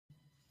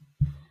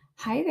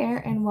Hi there,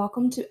 and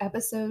welcome to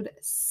episode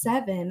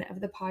 7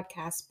 of the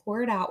podcast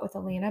Pour It Out with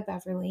Alana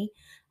Beverly.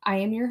 I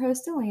am your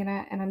host,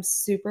 Alana, and I'm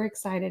super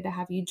excited to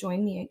have you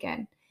join me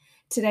again.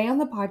 Today on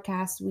the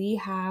podcast, we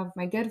have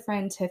my good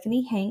friend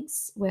Tiffany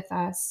Hanks with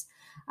us.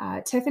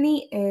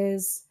 Tiffany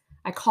is,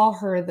 I call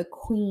her the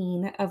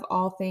queen of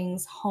all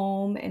things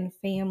home and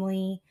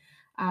family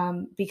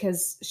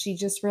because she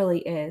just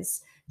really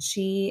is.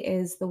 She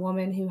is the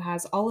woman who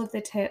has all of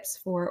the tips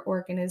for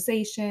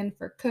organization,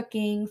 for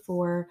cooking,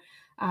 for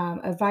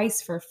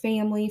advice for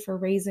family, for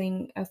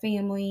raising a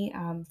family,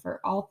 for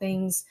all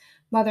things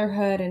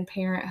motherhood and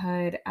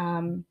parenthood,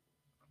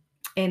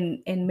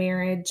 and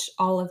marriage,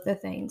 all of the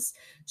things.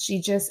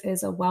 She just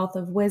is a wealth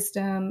of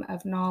wisdom,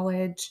 of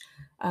knowledge,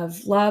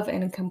 of love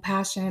and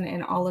compassion,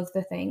 and all of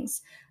the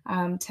things.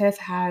 Tiff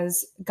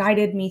has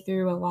guided me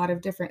through a lot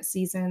of different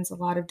seasons, a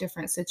lot of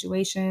different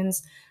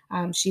situations.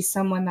 She's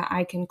someone that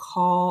I can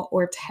call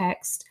or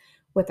text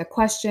with a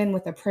question,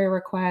 with a prayer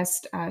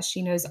request.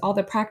 She knows all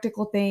the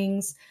practical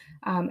things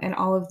and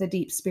all of the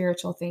deep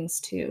spiritual things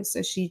too.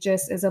 So she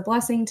just is a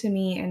blessing to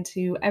me and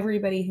to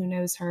everybody who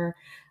knows her.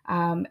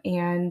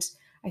 And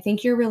I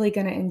think you're really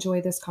going to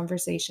enjoy this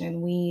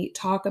conversation. We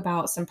talk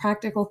about some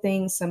practical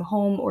things, some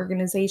home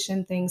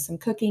organization things, some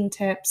cooking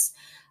tips.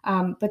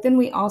 But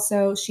then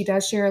she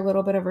does share a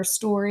little bit of her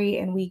story,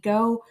 and we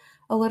go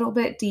a little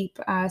bit deep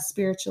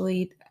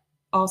spiritually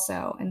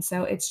also. And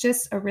so it's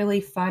just a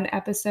really fun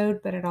episode,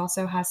 but it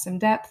also has some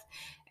depth.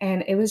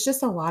 And it was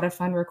just a lot of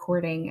fun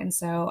recording. And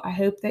so I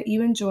hope that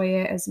you enjoy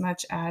it as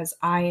much as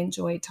I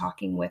enjoyed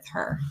talking with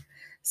her.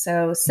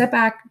 So sit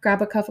back,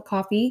 grab a cup of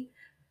coffee,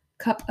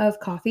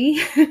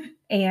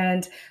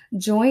 and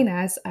join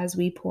us as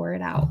we pour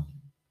it out.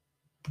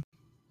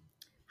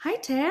 Hi,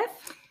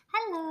 Tiff.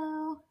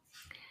 Hello.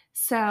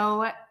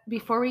 So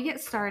before we get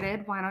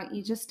started, why don't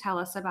you just tell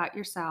us about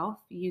yourself?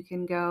 You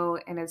can go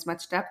in as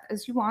much depth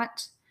as you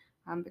want,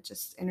 but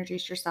just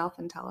introduce yourself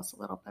and tell us a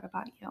little bit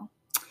about you.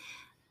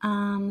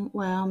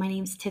 Well, my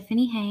name's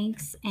Tiffany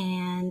Hanks,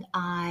 and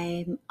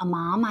I'm a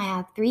mom. I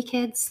have 3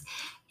 kids,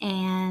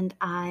 and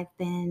I've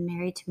been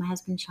married to my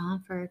husband,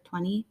 Sean, for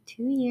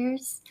 22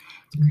 years.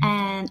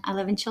 And I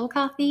live in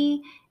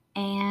Chillicothe,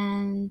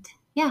 and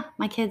yeah,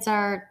 my kids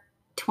are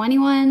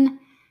 21,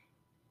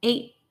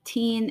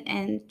 18,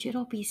 and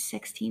Jude'll be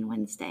 16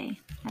 Wednesday.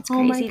 That's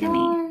crazy to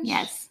me.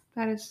 Yes.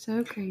 That is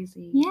so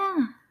crazy.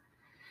 Yeah.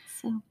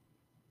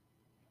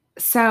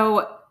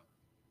 So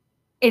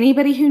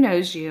anybody who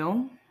knows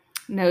you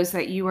knows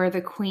that you are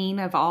the queen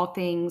of all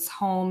things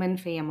home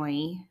and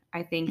family.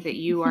 I think that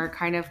you are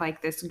kind of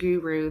like this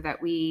guru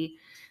that we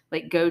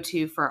go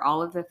to for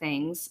all of the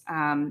things.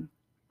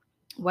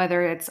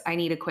 Whether it's I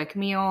need a quick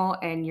meal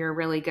and you're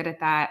really good at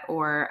that,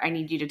 or I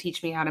need you to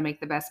teach me how to make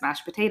the best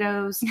mashed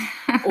potatoes,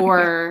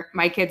 or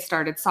my kid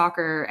started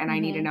soccer and I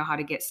need to know how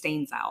to get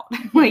stains out.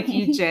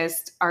 You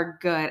just are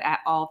good at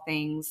all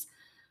things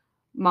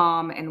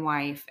mom and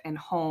wife and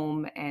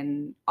home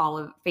and all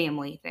of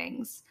family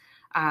things.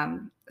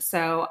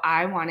 So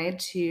I wanted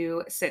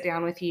to sit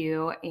down with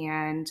you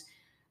and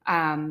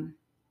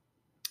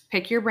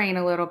pick your brain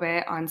a little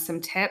bit on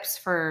some tips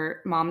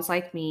for moms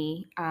like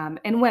me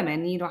and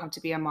women. You don't have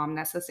to be a mom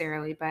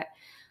necessarily, but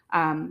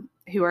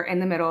who are in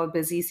the middle of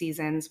busy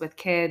seasons with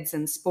kids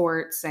and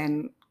sports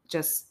and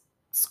just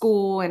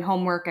school and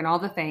homework and all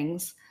the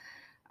things.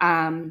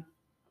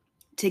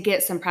 To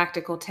get some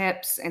practical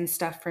tips and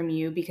stuff from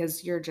you,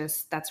 because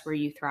that's where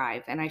you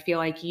thrive. And I feel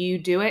like you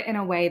do it in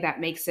a way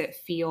that makes it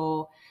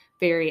feel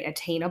very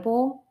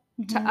attainable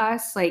to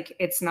us.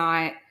 It's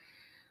not,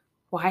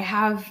 well, I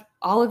have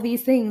all of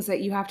these things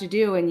that you have to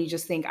do and you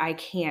just think I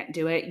can't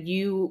do it.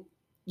 You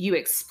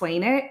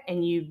explain it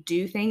and you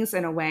do things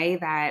in a way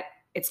that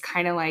it's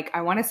kind of like,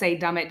 I want to say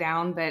dumb it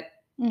down, but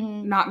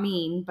not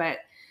mean, but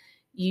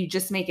you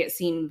just make it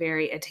seem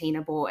very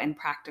attainable and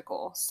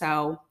practical.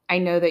 So I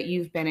know that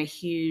you've been a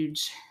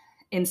huge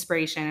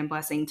inspiration and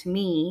blessing to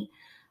me.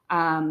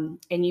 And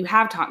you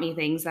have taught me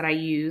things that I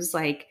use.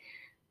 Like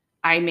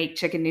I make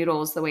chicken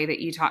noodles the way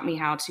that you taught me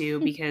how to,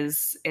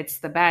 because it's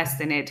the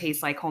best and it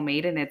tastes like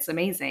homemade and it's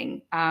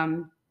amazing.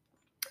 And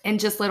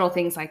just little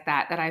things like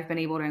that I've been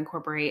able to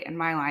incorporate in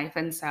my life.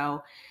 And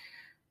so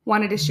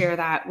wanted to share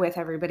that with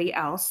everybody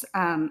else.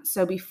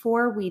 So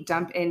before we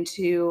jump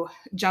into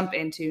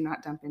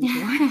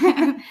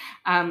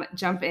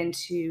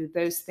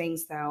those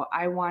things though,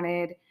 I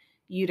wanted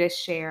you to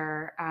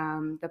share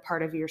the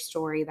part of your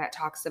story that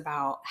talks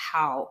about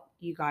how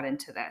you got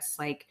into this.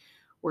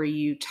 Were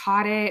you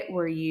taught it?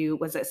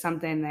 Was it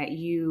something that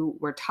you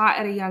were taught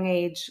at a young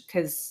age?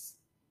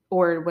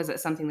 Or was it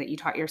something that you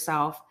taught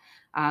yourself?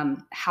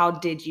 How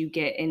did you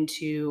get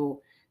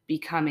into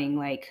becoming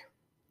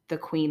the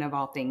queen of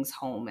all things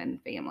home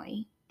and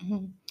family?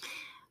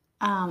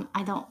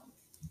 I don't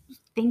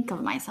think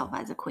of myself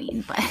as a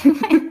queen, but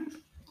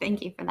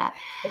thank you for that.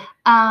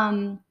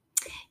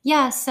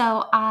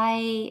 So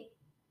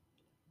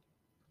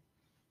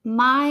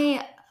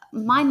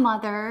my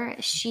mother,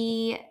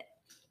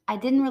 I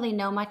didn't really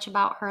know much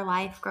about her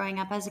life growing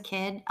up as a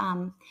kid.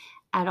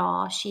 at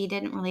all. She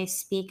didn't really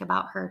speak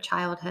about her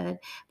childhood,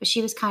 but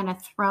she was kind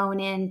of thrown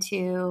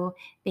into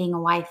being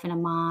a wife and a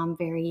mom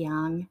very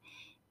young.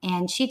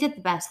 And she did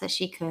the best that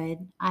she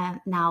could.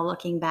 Now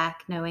looking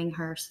back, knowing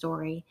her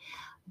story,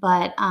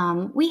 but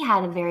we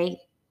had a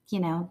very,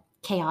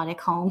 chaotic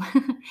home.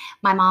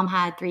 My mom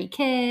had 3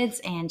 kids,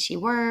 and she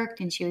worked,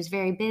 and she was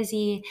very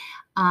busy.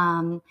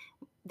 Um,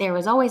 there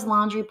was always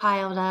laundry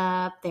piled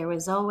up. There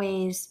was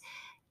always,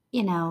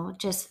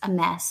 just a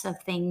mess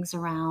of things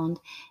around.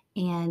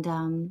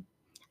 And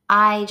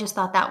I just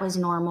thought that was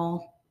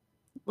normal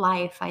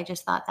life. I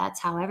just thought that's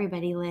how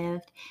everybody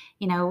lived,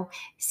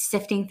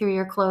 sifting through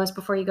your clothes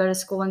before you go to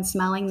school and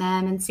smelling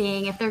them and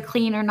seeing if they're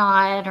clean or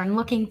not, or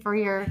looking for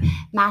your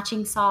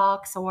matching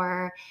socks,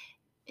 or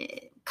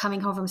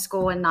coming home from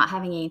school and not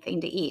having anything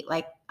to eat.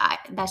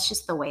 That's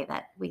just the way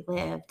that we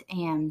lived.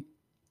 And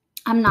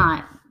I'm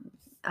not,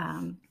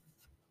 um,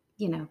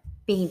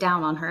 being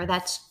down on her.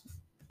 That's,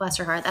 bless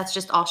her heart, that's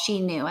just all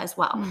she knew as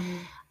well.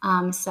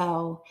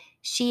 So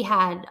she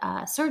had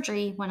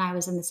surgery when I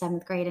was in the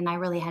 7th grade, and I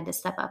really had to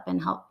step up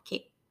and help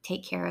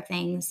take care of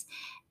things.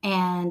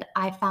 And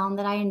I found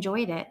that I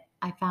enjoyed it.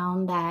 I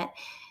found that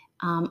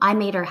I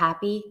made her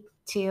happy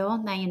too.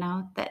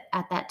 Now, that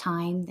at that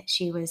time that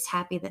she was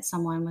happy that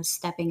someone was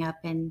stepping up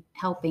and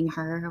helping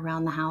her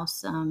around the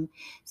house.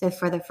 So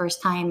for the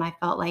first time, I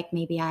felt like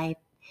maybe I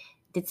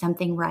did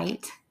something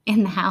right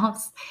in the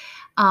house.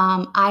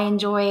 I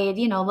enjoyed,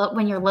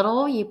 when you're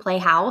little, you play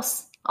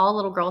house. All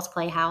little girls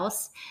play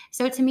house.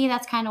 So to me,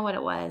 that's kind of what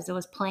it was. It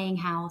was playing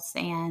house.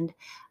 And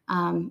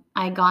I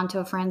had gone to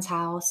a friend's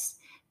house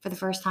for the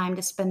first time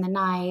to spend the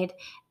night.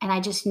 And I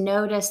just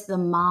noticed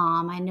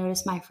I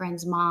noticed my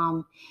friend's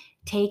mom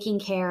taking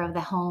care of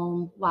the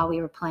home while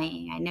we were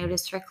playing. I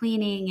noticed her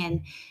cleaning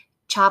and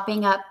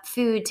chopping up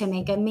food to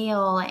make a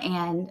meal,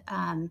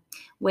 and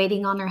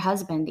waiting on her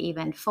husband,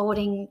 even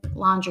folding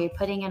laundry,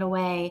 putting it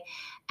away.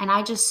 And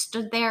I just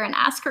stood there and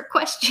asked her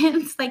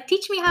questions like,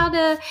 teach me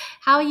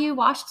how you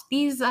washed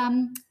these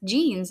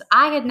jeans.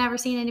 I had never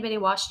seen anybody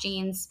wash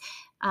jeans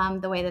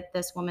the way that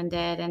this woman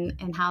did,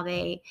 and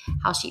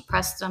how she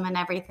pressed them and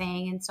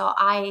everything. And so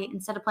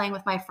instead of playing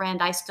with my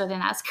friend, I stood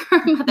and asked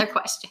her other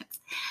questions,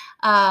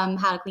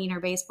 how to clean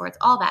her baseboards,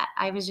 all that.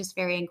 I was just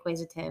very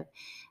inquisitive.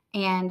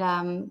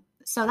 And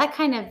so that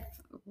kind of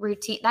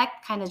routine, that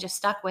kind of just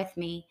stuck with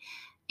me.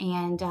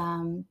 And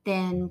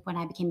then when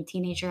I became a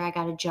teenager, I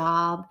got a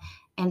job,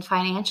 and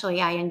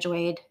financially, I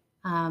enjoyed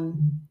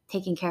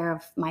taking care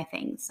of my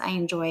things. I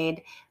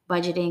enjoyed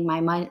budgeting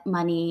my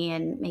money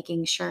and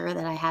making sure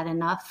that I had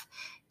enough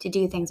to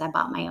do things. I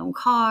bought my own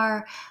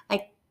car.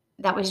 Like,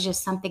 that was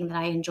just something that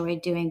I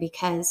enjoyed doing,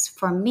 because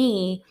for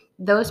me,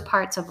 those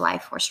parts of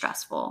life were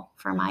stressful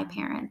for my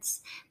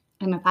parents.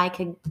 And if I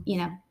could,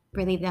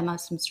 relieve them of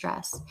some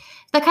stress.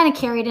 That kind of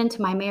carried into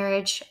my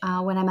marriage.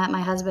 When I met my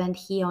husband,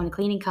 he owned a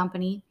cleaning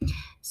company.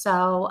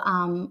 So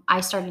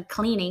I started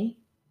cleaning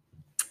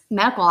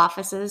medical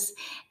offices,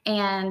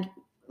 and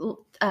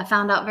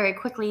found out very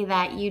quickly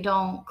that you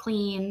don't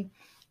clean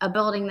a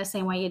building the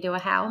same way you do a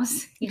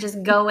house. You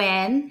just go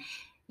in,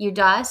 you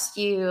dust,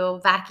 you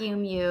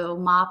vacuum, you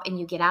mop, and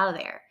you get out of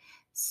there.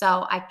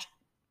 So I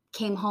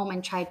came home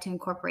and tried to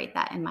incorporate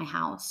that in my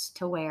house,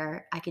 to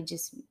where I could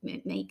just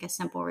make a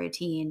simple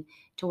routine,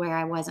 to where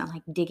I wasn't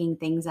like digging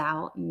things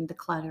out and the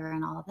clutter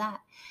and all of that.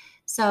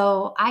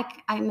 So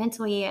I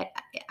mentally,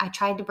 I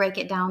tried to break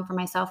it down for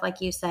myself,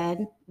 like you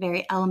said,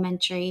 very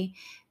elementary,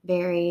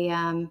 very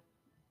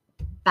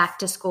back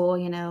to school,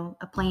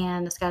 a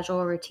plan, a schedule,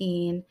 a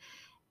routine.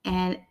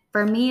 And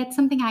for me, it's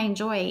something I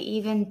enjoy.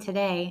 Even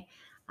today,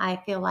 I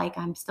feel like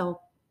I'm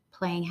still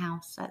playing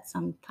house at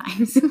some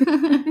times.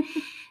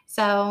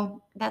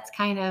 So that's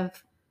kind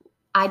of,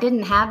 I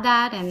didn't have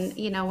that. And,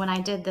 when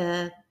I did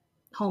the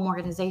home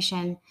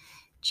organization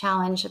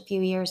challenge a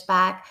few years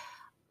back,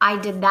 I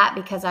did that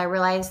because I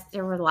realized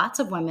there were lots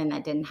of women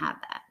that didn't have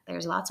that.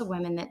 There's lots of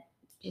women that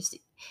just,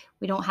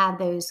 we don't have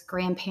those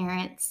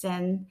grandparents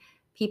and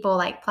people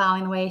like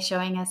plowing the way,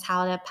 showing us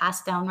how to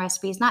pass down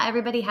recipes. Not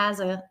everybody has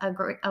a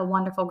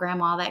wonderful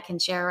grandma that can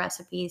share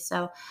recipes.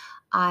 So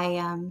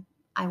I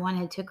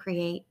wanted to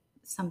create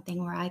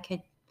something where I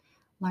could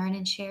learn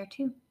and share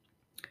too.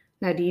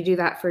 Now, do you do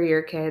that for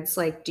your kids?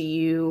 Like, do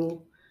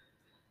you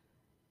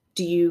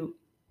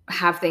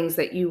have things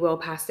that you will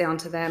pass down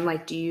to them?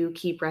 Like, do you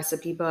keep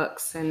recipe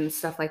books and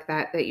stuff like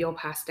that you'll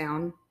pass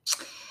down?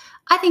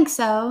 I think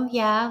so.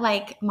 Yeah.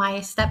 Like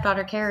my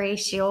stepdaughter, Carrie,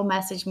 she'll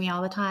message me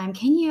all the time.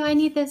 I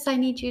need this. I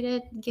need you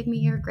to give me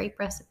your grape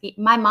recipe.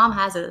 My mom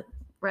has a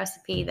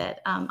recipe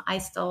that I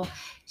still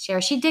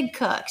share. She did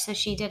cook, so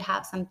she did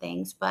have some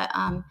things. But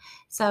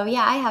so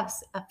yeah, I have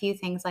a few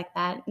things like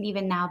that.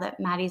 Even now that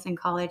Maddie's in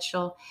college,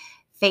 she'll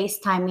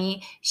FaceTime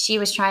me. She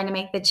was trying to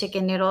make the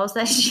chicken noodles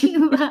that she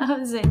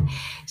loves. And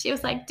she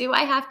was like, do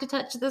I have to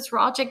touch this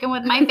raw chicken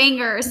with my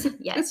fingers?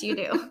 Yes, you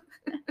do.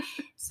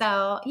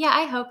 So yeah,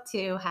 I hope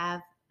to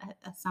have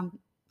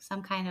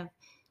some kind of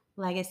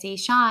legacy.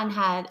 Sean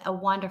had a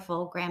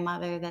wonderful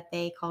grandmother that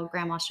they called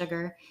Grandma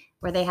Sugar,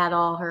 where they had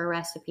all her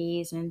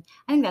recipes, and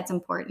I think that's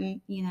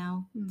important,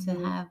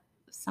 to have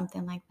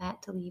something like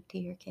that to leave to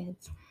your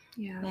kids.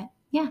 Yeah. But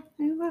yeah.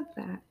 I love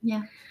that.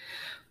 Yeah.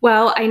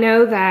 Well, I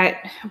know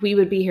that we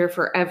would be here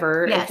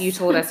forever Yes. if you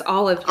told us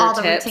all of your All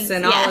the tips routines,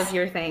 and all yes. of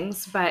your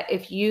things, but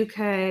if you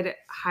could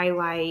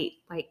highlight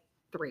like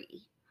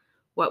 3,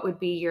 what would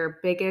be your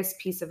biggest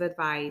piece of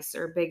advice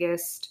or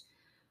biggest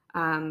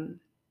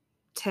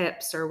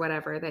tips or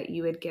whatever that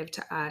you would give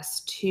to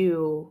us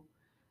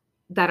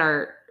that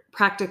are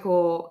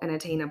practical and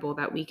attainable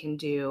that we can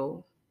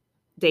do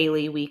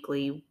daily,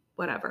 weekly,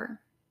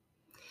 whatever?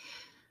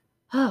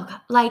 Oh,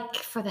 God. Like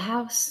for the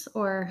house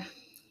or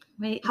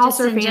House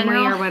just or in family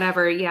general? or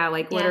whatever. Yeah.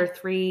 Like what Yeah. are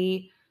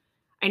 3?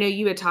 I know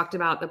you had talked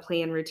about the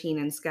plan, routine,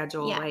 and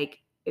schedule. Yeah. Like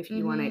if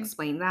you want to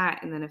explain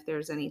that, and then if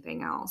there's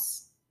anything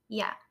else.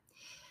 Yeah.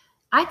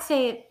 I'd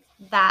say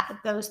that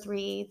those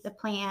 3, the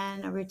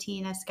plan, a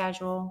routine, a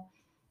schedule,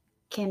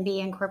 can be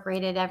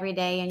incorporated every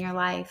day in your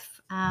life,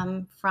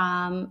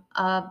 from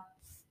a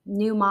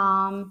new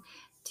mom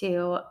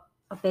to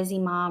a busy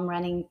mom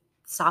running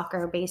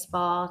soccer,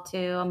 baseball,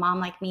 to a mom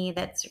like me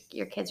that's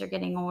your kids are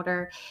getting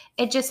older.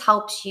 It just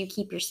helps you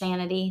keep your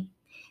sanity.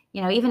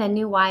 Even a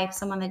new wife,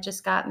 someone that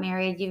just got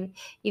married,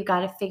 you've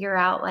got to figure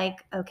out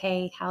like,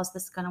 okay, how's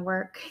this going to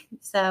work?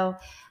 So,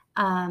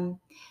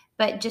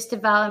 but just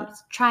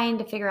trying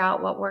to figure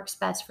out what works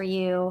best for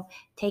you,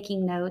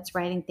 taking notes,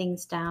 writing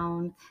things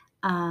down,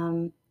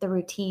 the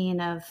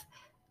routine of,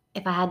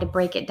 if I had to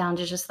break it down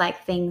to just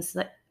like things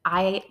that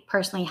I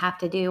personally have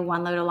to do,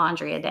 1 load of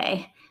laundry a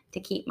day to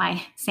keep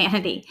my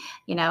sanity.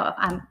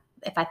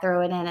 If I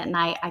throw it in at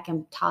night, I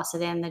can toss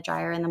it in the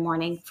dryer in the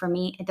morning. For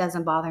me, it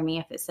doesn't bother me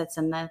if it sits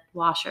in the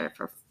washer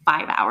for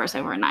 5 hours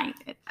overnight.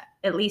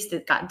 At least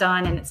it got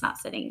done and it's not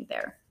sitting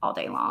there all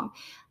day long.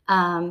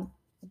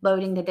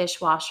 Loading the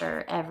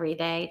dishwasher every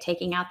day,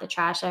 taking out the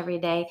trash every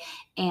day,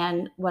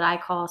 and what I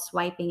call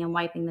swiping and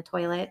wiping the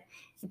toilet.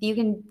 If you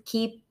can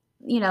keep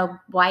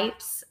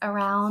wipes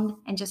around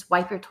and just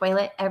wipe your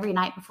toilet every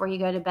night before you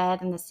go to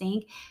bed in the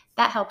sink,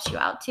 that helps you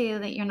out too.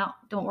 That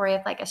don't worry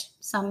if like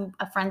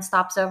a friend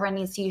stops over and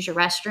needs to use your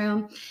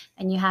restroom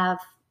and you have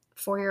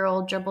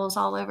 4-year-old dribbles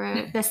all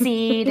over the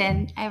seat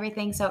and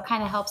everything. So it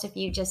kind of helps if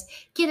you just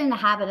get in the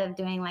habit of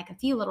doing like a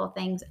few little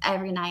things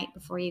every night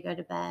before you go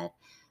to bed.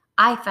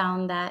 I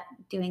found that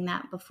doing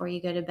that before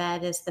you go to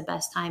bed is the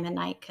best time at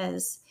night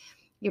because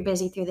you're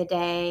busy through the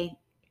day,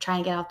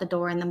 trying to get out the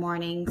door in the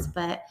mornings.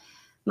 But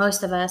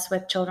most of us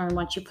with children,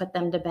 once you put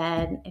them to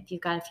bed, if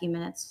you've got a few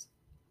minutes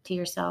to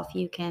yourself,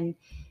 you can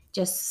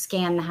just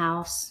scan the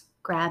house,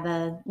 grab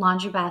a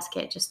laundry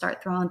basket, just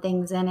start throwing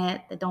things in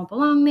it that don't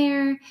belong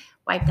there,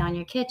 wipe down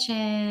your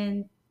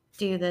kitchen,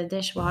 do the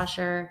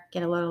dishwasher,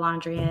 get a load of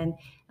laundry in.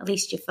 At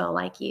least you feel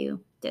like you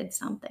did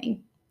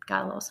something,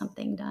 got a little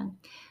something done.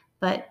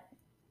 But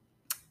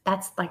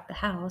that's like the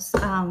house.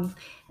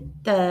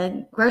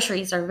 The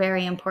groceries are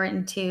very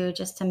important too,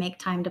 just to make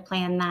time to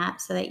plan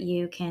that so that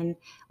you can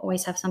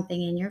always have something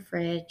in your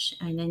fridge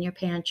and in your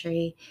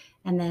pantry,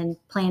 and then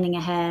planning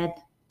ahead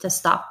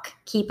to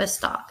keep a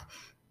stock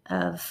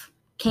of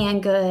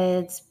canned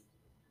goods,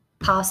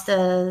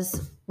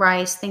 pastas,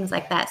 rice, things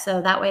like that.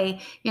 So that way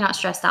you're not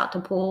stressed out to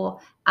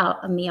pull out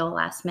a meal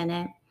last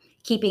minute.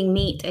 Keeping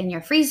meat in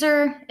your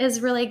freezer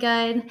is really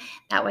good.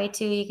 That way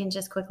too, you can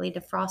just quickly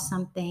defrost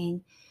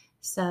something.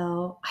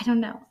 So I don't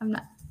know.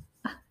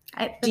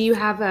 Do you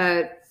have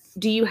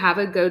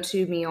a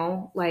go-to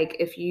meal? Like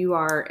if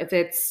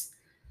it's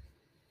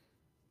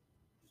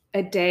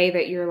a day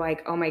that you're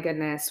like, oh my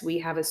goodness, we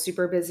have a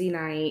super busy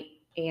night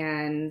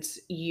and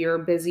you're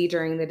busy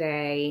during the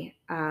day.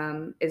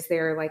 Is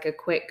there like a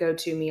quick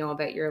go-to meal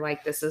that you're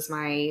like, this is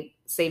my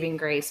saving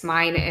grace?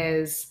 Mine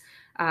is,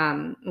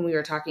 when we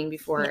were talking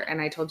before and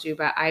I told you,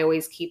 but I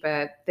always keep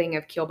a thing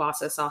of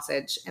kielbasa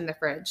sausage in the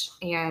fridge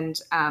and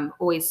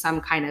always some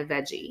kind of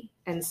veggie.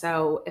 And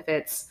so if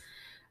it's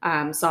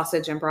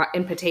sausage and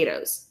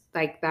potatoes,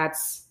 like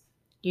that's,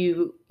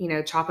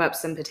 chop up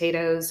some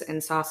potatoes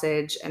and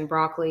sausage and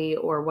broccoli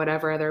or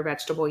whatever other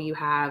vegetable you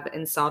have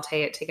and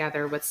saute it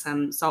together with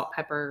some salt,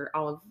 pepper,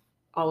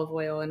 olive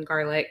oil, and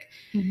garlic.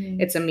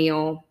 Mm-hmm. It's a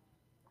meal.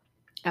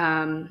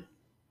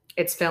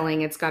 It's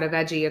filling. It's got a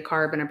veggie, a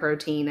carb, and a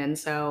protein. And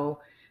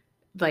so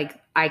like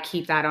I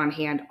keep that on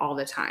hand all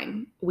the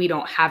time. We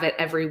don't have it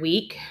every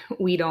week.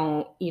 We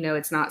don't,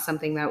 it's not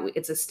something that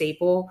it's a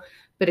staple,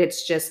 but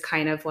it's just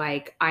kind of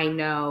like, I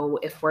know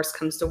if worse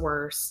comes to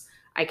worse,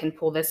 I can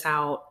pull this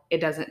out.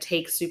 It doesn't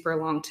take super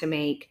long to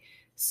make.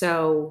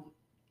 So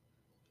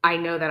I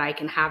know that I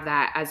can have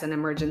that as an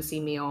emergency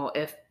meal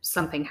if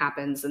something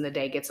happens and the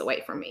day gets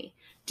away from me.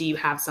 Do you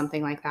have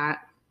something like that?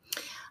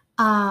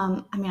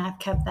 I've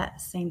kept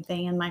that same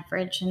thing in my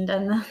fridge and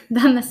done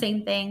the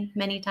same thing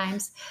many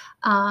times.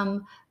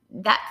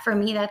 That for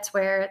me, that's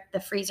where the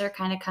freezer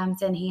kind of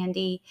comes in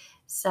handy.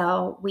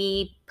 So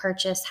we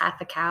purchased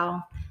half a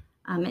cow.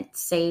 It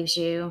saves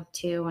you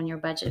too on your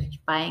budget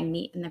buying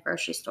meat in the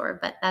grocery store,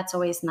 but that's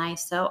always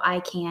nice. So I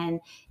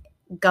can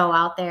go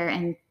out there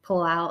and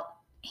pull out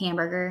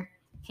hamburger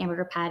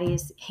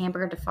patties,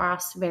 hamburger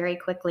defrost very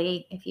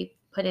quickly if you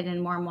put it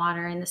in warm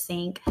water in the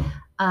sink.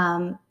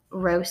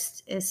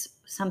 roast is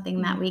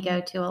something that we go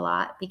to a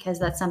lot, because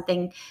that's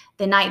something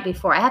the night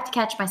before. I have to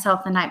catch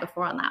myself the night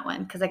before on that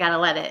one, because I got to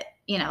let it,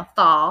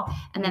 thaw.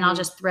 And then I'll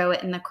just throw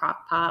it in the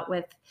crock pot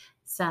with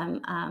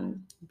some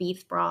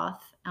beef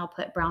broth. I'll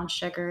put brown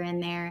sugar in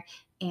there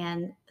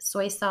and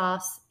soy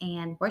sauce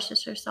and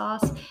Worcestershire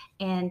sauce,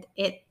 and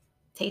it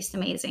tastes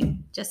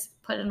amazing. Just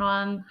put it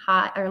on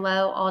hot or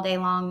low all day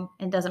long.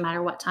 It doesn't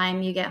matter what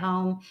time you get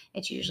home.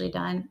 It's usually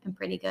done and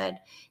pretty good.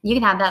 You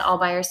can have that all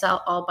by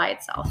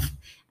itself.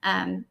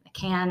 A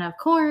can of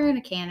corn,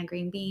 a can of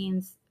green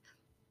beans,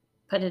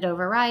 put it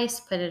over rice,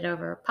 put it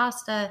over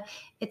pasta.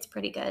 It's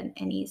pretty good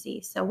and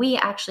easy. So we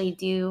actually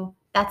do,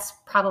 that's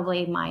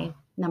probably my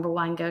number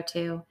one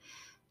go-to,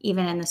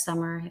 even in the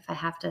summer, if I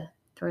have to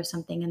throw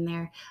something in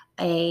there.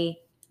 A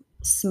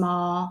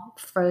small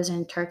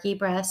frozen turkey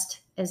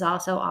breast is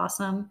also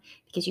awesome,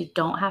 because you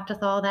don't have to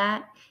thaw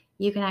that.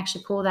 You can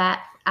actually pull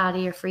that out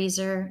of your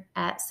freezer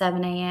at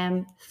 7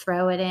 a.m.,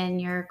 throw it in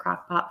your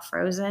crock pot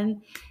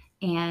frozen,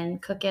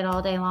 and cook it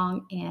all day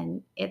long.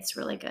 And it's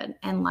really good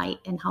and light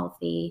and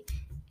healthy.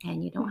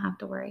 And you don't have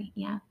to worry,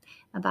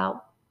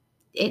 about,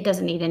 it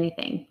doesn't need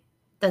anything.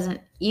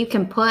 You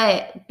can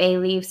put bay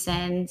leaves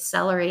and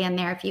celery in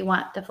there if you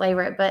want to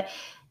flavor it, but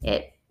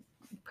it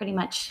pretty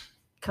much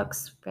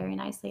cooks very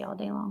nicely all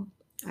day long.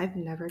 I've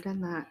never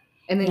done that.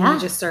 And then you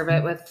just serve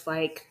it with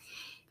like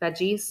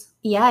veggies?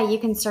 Yeah, you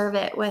can serve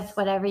it with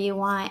whatever you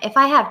want. If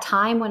I have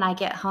time when I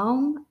get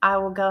home, I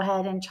will go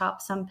ahead and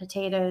chop some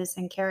potatoes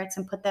and carrots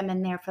and put them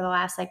in there for the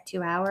last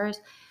 2 hours.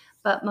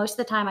 But most of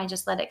the time I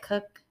just let it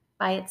cook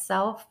by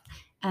itself,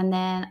 and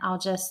then I'll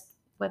just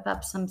whip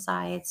up some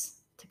sides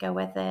to go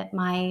with it.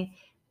 My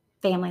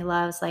family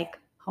loves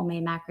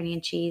homemade macaroni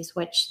and cheese,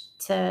 which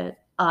to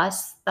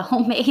us, the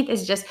homemade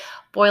is just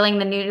boiling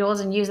the noodles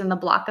and using the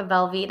block of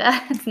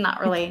Velveeta. It's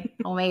not really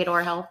homemade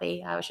or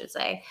healthy, I should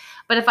say.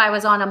 But if I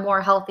was on a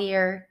more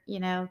healthier,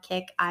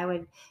 kick, I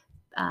would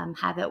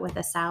have it with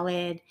a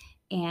salad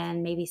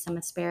and maybe some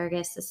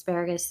asparagus.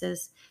 Asparagus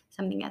is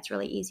something that's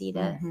really easy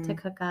to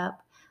cook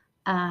up.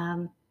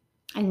 And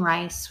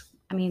rice.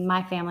 I mean,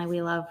 my family,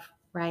 we love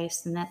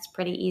rice, and that's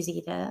pretty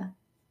easy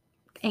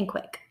and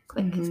quick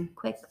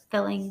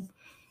filling.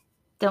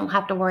 Don't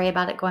have to worry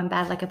about it going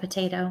bad like a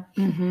potato.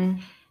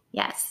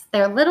 Yes,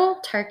 they're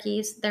little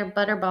turkeys. They're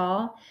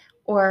butterball,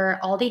 or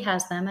Aldi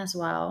has them as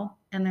well,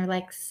 and they're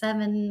like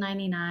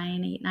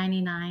 $7.99,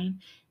 $8.99,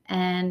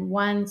 and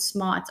one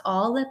small. It's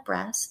all lip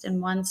breast,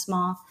 and one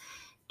small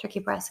turkey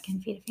breast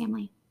can feed a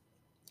family.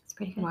 It's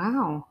pretty good.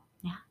 Wow.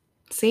 Yeah.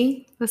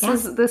 See,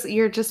 this.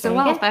 You're just a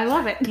wealth. I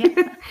love it.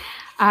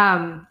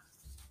 Yeah.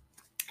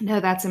 No,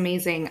 that's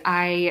amazing.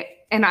 I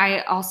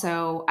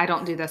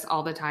don't do this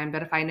all the time,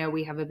 but if I know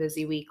we have a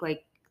busy week,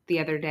 like the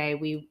other day,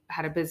 we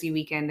had a busy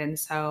weekend. And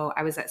so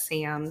I was at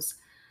Sam's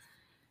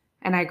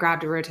and I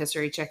grabbed a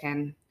rotisserie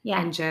chicken.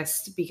 Yeah. And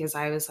just because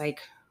I was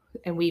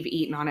and we've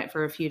eaten on it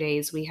for a few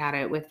days, we had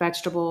it with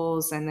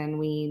vegetables, and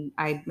then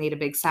I made a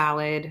big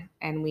salad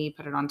and we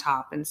put it on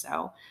top. And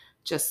so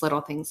just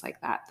little things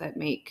like that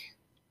make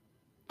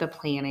the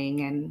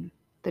planning and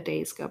the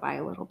days go by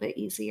a little bit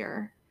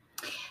easier.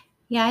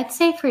 Yeah, I'd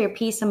say for your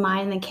peace of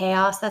mind and the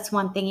chaos, that's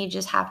one thing you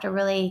just have to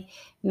really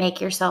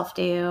make yourself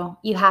do.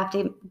 You have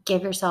to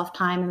give yourself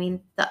time. I mean,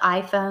 the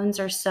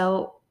iPhones are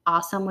so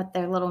awesome with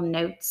their little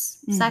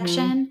notes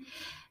section.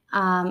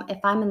 If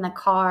I'm in the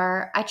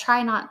car, I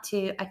try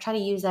to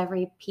use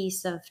every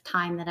piece of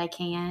time that I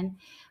can,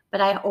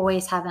 but I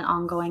always have an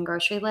ongoing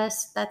grocery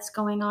list that's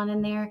going on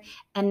in there.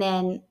 And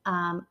then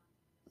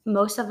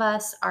most of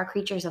us are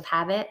creatures of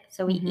habit,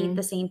 so we eat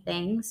the same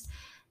things.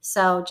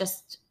 So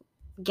just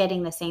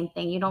getting the same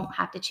thing. You don't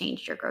have to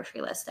change your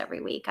grocery list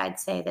every week. I'd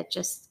say that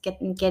just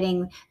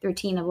getting the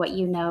routine of what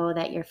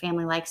that your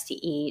family likes to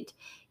eat.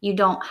 You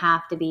don't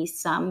have to be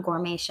some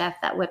gourmet chef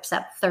that whips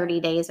up 30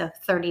 days of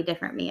 30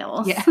 different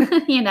meals. Yeah.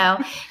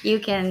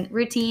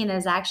 Routine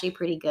is actually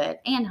pretty good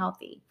and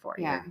healthy for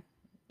your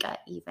gut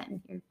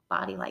even. Your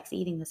body likes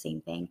eating the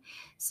same thing.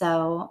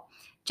 So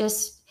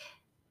just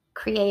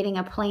creating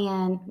a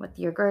plan with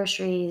your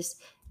groceries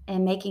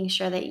and making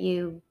sure that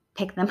you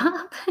pick them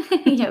up,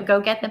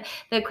 go get them.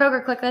 The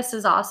Kroger Quick List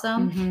is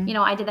awesome.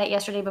 I did that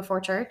yesterday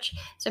before church.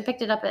 So I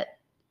picked it up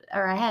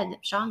I had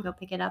Sean go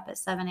pick it up at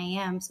 7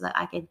 a.m. so that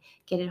I could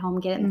get it home,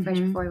 get it in the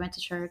fridge before we went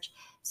to church.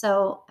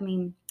 So, I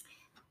mean,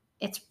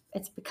 it's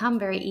become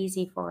very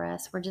easy for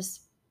us. We're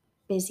just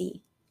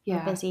busy. Yeah.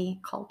 We're a busy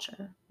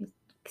culture. We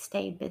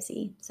stay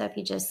busy. So if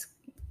you just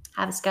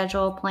have a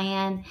schedule,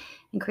 plan,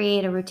 and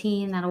create a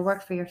routine that'll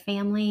work for your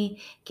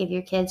family, give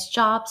your kids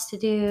jobs to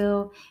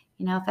do.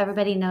 If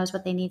everybody knows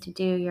what they need to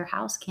do, your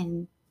house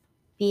can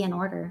be in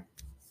order.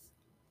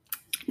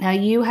 Now,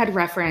 you had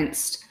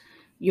referenced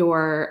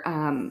your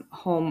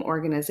home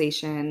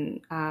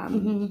organization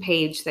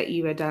page that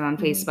you had done on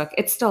Facebook.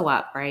 It's still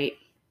up, right?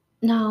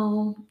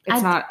 No.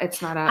 It's not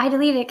up? I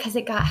deleted it because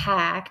it got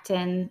hacked,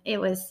 and it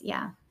was,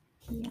 yeah.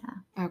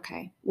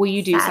 Okay. Will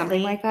you do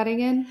something like that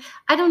again?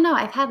 I don't know.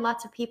 I've had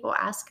lots of people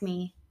ask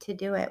me to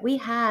do it. We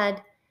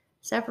had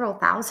several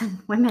thousand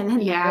women in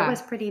there. Yeah. It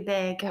was pretty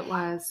big. It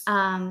was.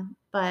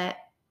 But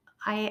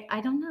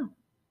I don't know.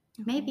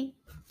 Maybe.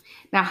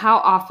 Now, how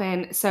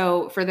often,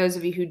 so for those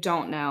of you who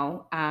don't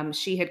know,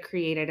 she had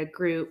created a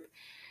group,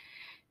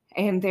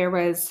 and there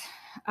was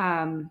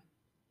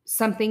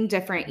something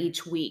different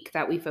each week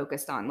that we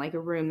focused on, like a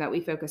room that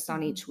we focused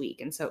on each week.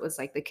 And so it was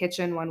like the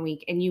kitchen one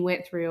week, and you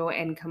went through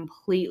and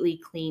completely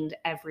cleaned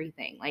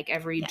everything, like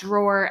every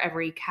drawer,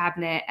 every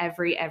cabinet,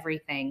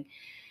 everything.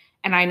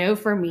 And I know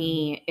for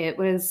me, it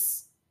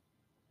was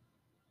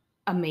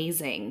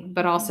amazing,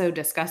 but also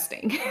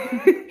disgusting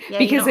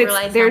because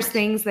there's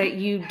things that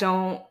you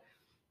don't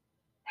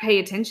pay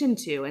attention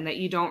to and that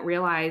you don't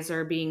realize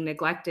are being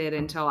neglected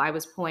until I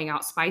was pulling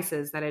out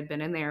spices that had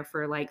been in there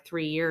for like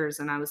 3 years.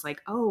 And I was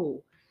like,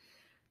 oh,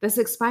 this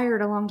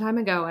expired a long time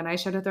ago and I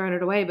should have thrown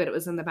it away, but it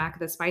was in the back of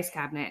the spice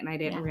cabinet and I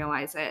didn't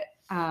realize it.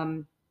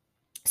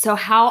 So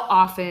how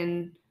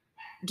often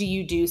do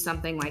you do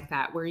something like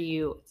that where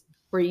you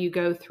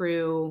go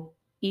through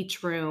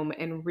each room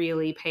and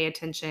really pay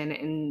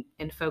attention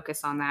and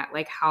focus on that?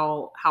 Like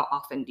how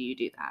often do you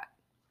do that?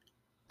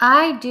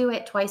 I do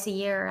it twice a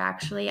year,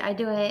 actually. I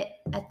do it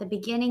at the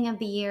beginning of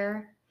the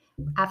year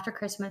after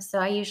Christmas. So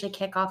I usually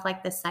kick off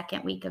like the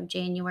second week of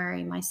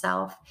January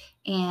myself.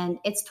 And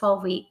it's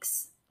 12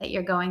 weeks that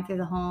you're going through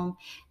the home.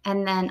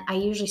 And then I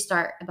usually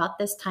start about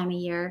this time of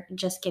year,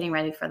 just getting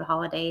ready for the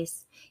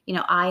holidays. You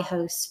know, I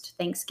host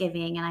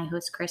Thanksgiving and I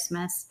host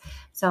Christmas.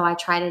 So I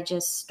try to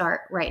just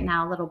start right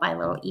now, little by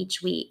little,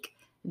 each week,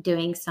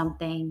 doing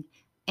something.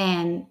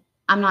 And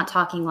I'm not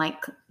talking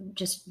like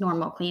just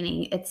normal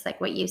cleaning. It's like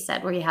what you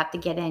said, where you have to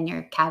get in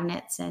your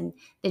cabinets and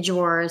the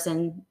drawers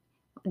and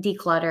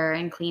declutter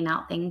and clean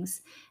out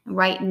things.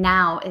 Right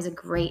now is a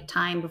great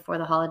time before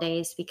the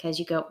holidays because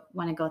you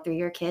want to go through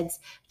your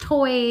kids'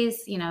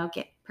 toys, you know,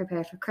 get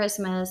prepared for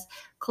Christmas,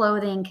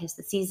 clothing because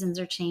the seasons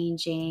are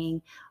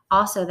changing.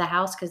 Also the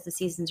house because the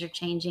seasons are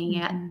changing.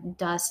 You got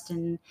dust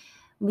and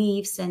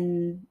leaves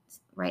and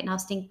right now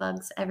stink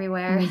bugs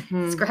everywhere.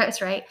 It's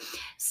gross, right?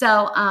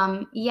 So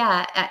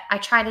I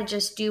try to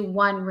just do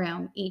one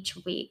room each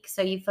week.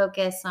 So you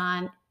focus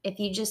on, if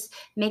you just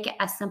make it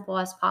as simple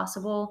as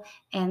possible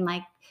and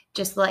like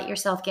just let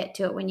yourself get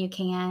to it when you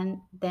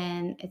can,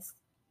 then it's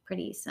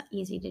pretty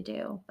easy to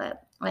do.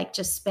 But like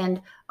just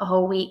spend a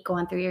whole week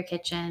going through your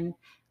kitchen,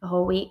 a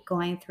whole week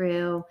going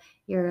through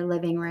your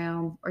living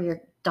room or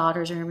your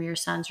daughter's room or your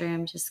son's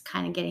room, just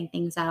kind of getting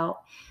things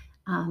out.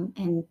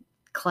 And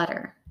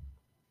clutter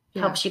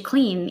helps you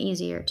clean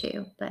easier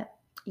too. But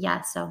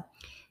yeah, so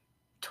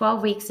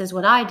 12 weeks is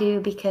what I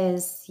do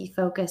because you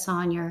focus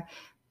on your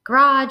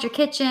garage, your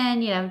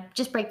kitchen, you know,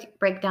 just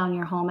break down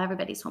your home.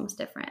 Everybody's home is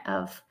different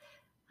of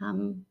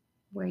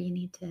where you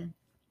need to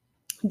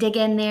dig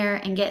in there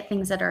and get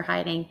things that are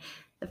hiding.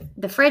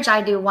 The fridge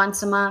I do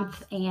once a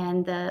month,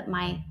 and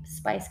my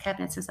spice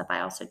cabinets and stuff I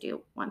also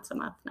do once a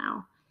month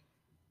now,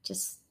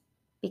 just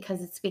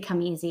because it's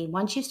become easy.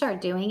 Once you start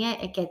doing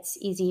it, it gets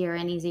easier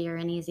and easier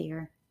and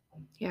easier.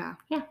 Yeah.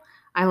 Yeah.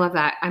 I love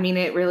that. I mean,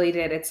 it really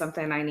did. It's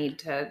something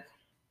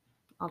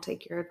I'll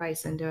take your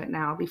advice and do it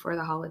now before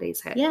the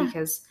holidays hit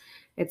because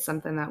it's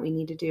something that we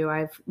need to do.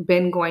 I've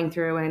been going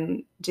through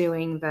and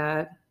doing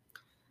the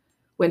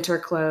winter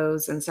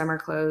clothes and summer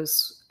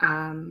clothes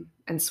and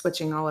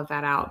switching all of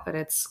that out. But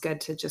it's good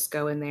to just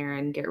go in there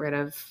and get rid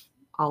of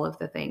all of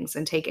the things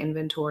and take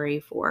inventory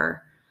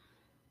for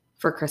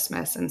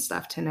Christmas and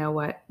stuff to know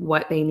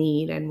what they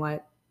need and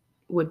what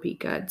would be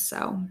good.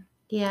 So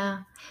yeah.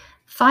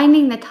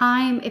 Finding the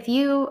time, if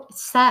you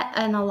set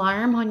an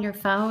alarm on your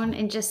phone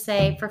and just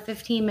say for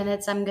 15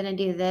 minutes, I'm going to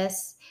do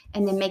this,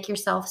 and then make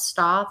yourself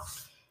stop,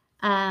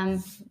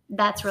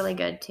 that's really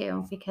good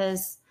too,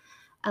 because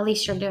at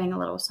least you're doing a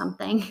little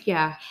something.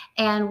 Yeah.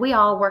 And we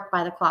all work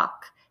by the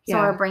clock. So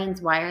our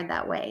brain's wired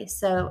that way.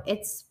 So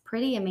it's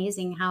pretty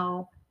amazing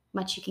how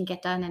much you can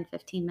get done in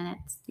 15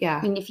 minutes. Yeah.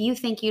 I mean, if you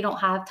think you don't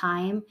have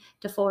time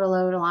to fold a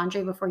load of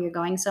laundry before you're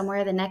going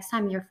somewhere, the next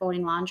time you're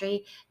folding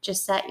laundry,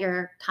 just set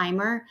your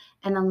timer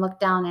and then look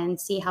down and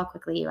see how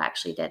quickly you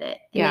actually did it.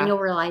 And then you'll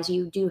realize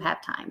you do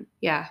have time.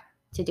 Yeah.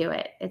 To do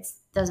it. It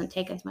doesn't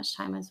take as much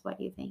time as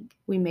what you think.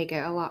 We make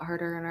it a lot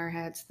harder in our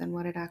heads than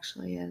what it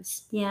actually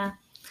is. Yeah.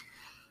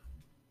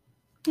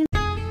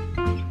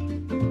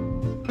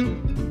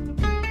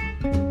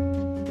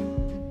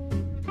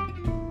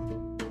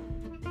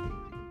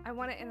 I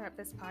want to interrupt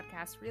this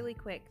podcast really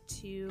quick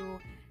to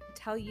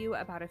tell you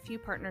about a few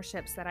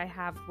partnerships that I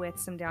have with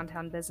some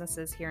downtown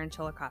businesses here in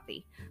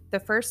Chillicothe. The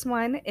first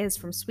one is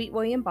from Sweet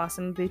William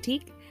Blossom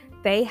Boutique.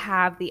 They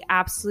have the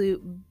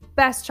absolute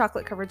best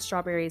chocolate covered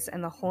strawberries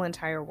in the whole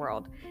entire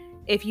world.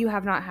 If you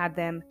have not had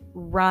them,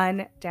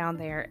 run down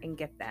there and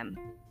get them.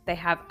 They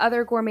have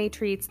other gourmet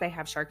treats. They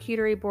have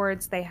charcuterie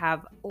boards. They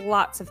have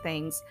lots of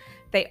things.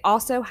 They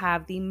also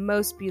have the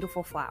most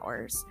beautiful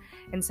flowers.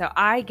 And so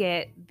I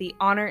get the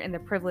honor and the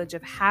privilege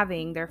of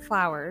having their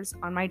flowers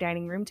on my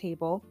dining room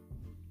table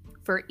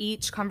for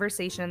each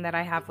conversation that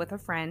I have with a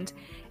friend.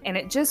 And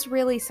it just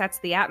really sets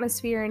the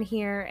atmosphere in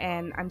here.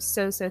 And I'm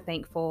so, so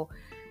thankful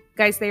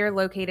Guys, they are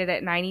located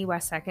at 90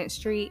 West 2nd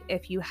Street.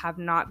 If you have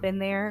not been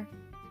there,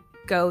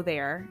 go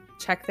there.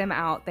 Check them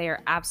out. They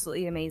are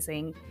absolutely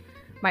amazing.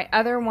 My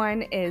other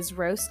one is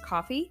Roast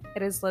Coffee.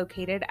 It is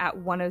located at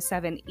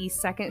 107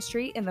 East 2nd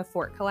Street in the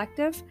Fort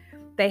Collective.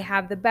 They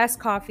have the best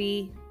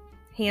coffee,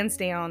 hands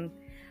down,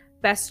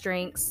 best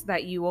drinks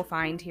that you will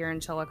find here in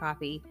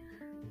Chillicothe.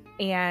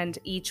 And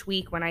each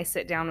week when I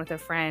sit down with a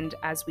friend,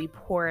 as we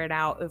pour it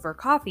out over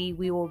coffee,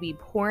 we will be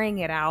pouring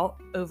it out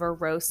over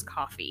roast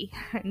coffee.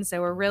 And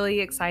so we're really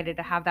excited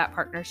to have that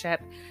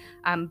partnership.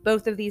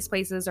 Both of these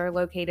places are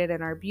located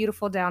in our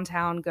beautiful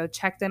downtown. Go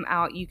check them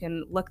out. You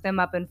can look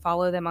them up and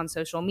follow them on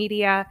social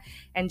media,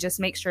 and just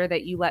make sure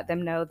that you let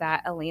them know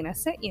that Elena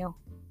sent you.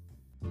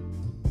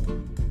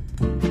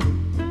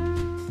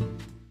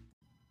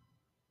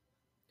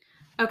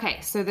 Okay,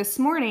 so this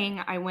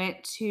morning I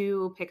went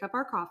to pick up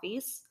our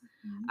coffees.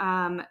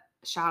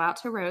 Shout out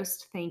to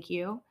Roast, thank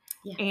you.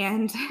 Yes.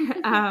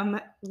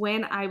 And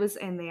when I was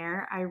in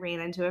there, I ran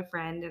into a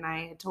friend, and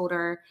I had told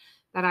her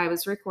that I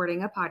was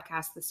recording a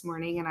podcast this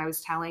morning, and I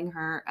was telling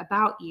her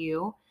about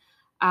you.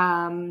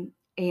 And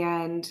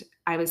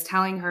I was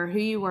telling her who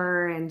you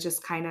were and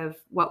just kind of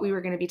what we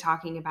were going to be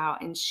talking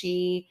about. And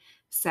she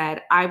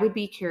said, I would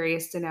be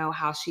curious to know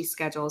how she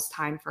schedules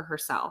time for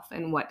herself,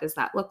 and what does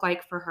that look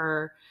like for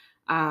her.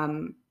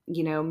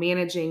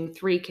 Managing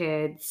 3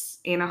 kids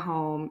and a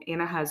home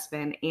and a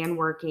husband and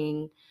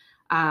working,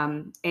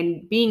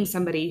 and being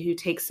somebody who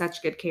takes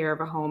such good care of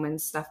a home and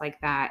stuff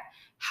like that.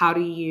 How do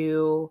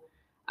you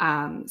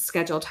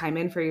schedule time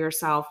in for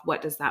yourself?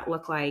 What does that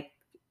look like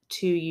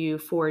to you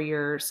for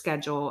your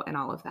schedule and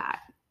all of that?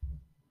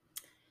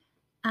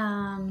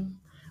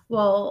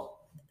 Well,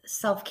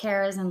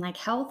 self-care is in like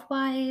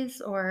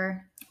health-wise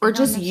or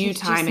just you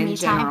time in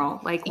general.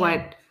 Time. Like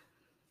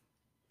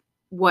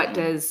what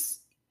does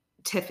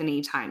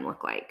Tiffany time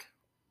look like?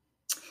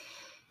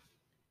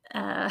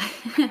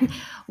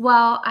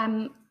 Well,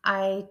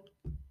 I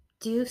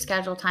do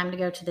schedule time to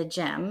go to the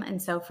gym. And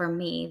so for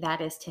me,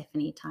 that is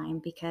Tiffany time,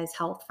 because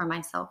health for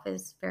myself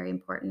is very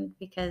important,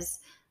 because,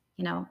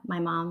 my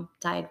mom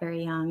died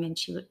very young, and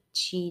she was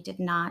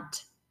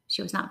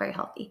not very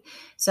healthy.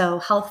 So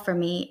health for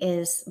me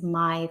is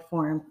my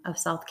form of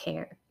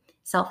self-care.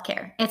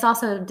 It's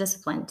also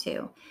discipline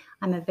too.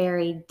 I'm a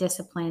very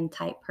disciplined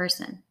type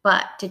person,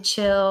 but to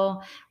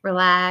chill,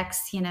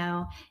 relax, do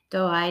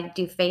I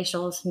do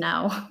facials?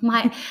 No,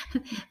 my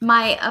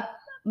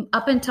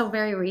up until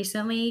very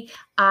recently,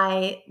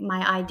 my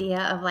idea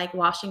of like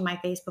washing my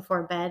face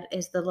before bed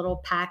is the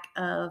little pack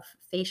of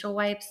facial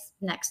wipes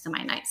next to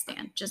my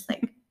nightstand, just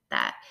like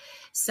that.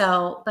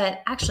 So,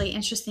 but actually,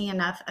 interesting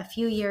enough, a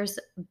few years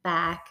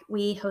back,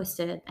 we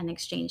hosted an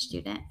exchange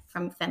student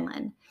from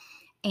Finland,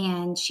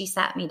 and she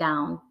sat me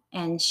down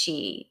and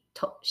she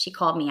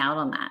called me out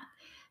on that.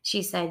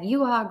 She said,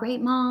 "You are a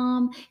great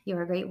mom,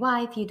 you're a great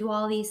wife, you do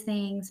all these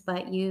things,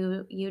 but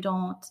you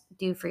don't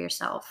do for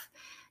yourself."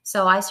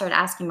 So I started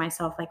asking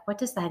myself, like, what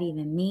does that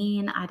even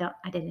mean? I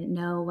didn't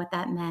know what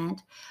that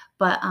meant.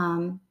 But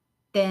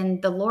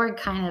then the Lord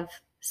kind of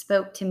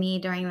spoke to me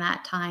during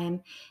that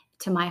time,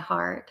 to my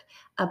heart,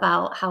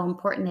 about how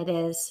important it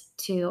is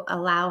to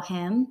allow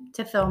Him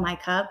to fill my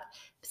cup,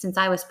 since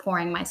I was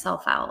pouring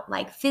myself out,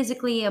 like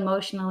physically,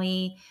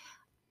 emotionally,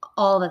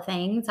 all the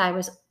things.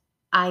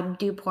 I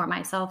do pour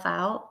myself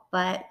out,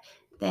 but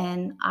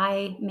then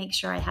I make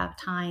sure I have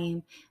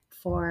time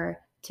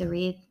to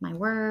read my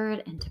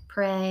word and to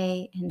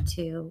pray and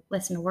to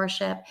listen to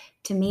worship.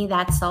 To me,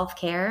 that's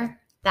self-care.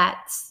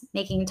 That's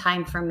making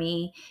time for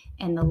me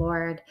and the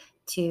Lord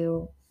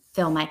to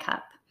fill my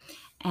cup.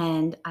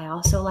 And I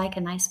also like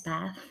a nice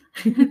bath.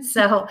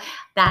 So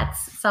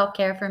that's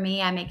self-care for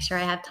me. I make sure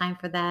I have time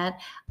for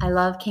that. I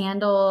love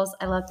candles.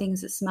 I love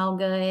things that smell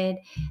good.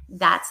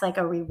 That's like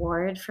a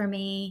reward for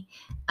me.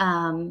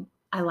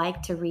 I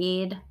like to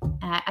read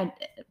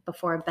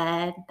before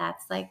bed.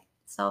 That's like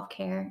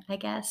self-care, I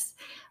guess.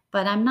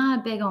 But I'm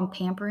not big on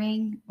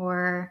pampering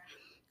or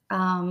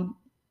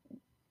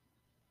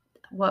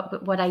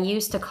what I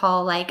used to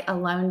call like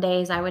alone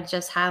days. I would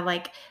just have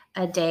like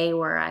a day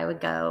where I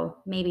would go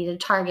maybe to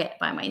Target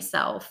by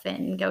myself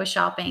and go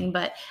shopping.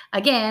 But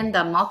again, the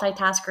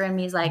multitasker in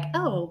me is like,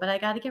 oh, but I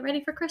got to get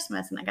ready for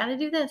Christmas, and I got to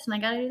do this and I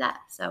got to do that.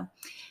 So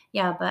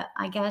yeah, but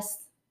I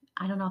guess,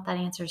 I don't know if that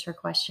answers her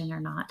question or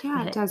not.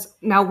 Yeah, it does.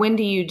 Now, when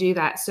do you do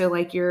that? So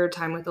like your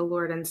time with the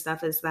Lord and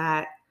stuff, is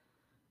that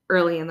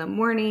early in the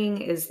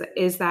morning? Is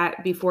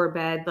that before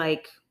bed?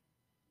 Like,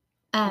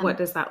 what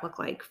does that look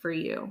like for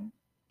you?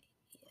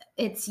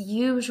 It's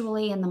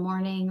usually in the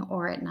morning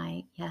or at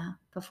night. Yeah,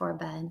 before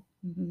bed.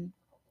 Mm-hmm.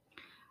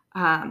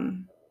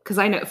 Because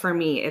I know for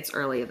me, it's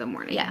early in the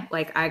morning. Yeah.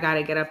 Like I got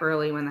to get up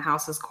early when the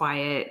house is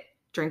quiet,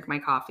 drink my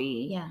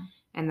coffee. Yeah.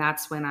 And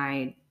that's when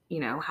I,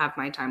 have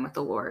my time with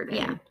the Lord. And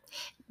yeah.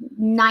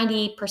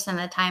 90% of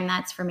the time,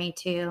 that's for me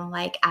too.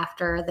 Like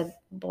after the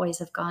boys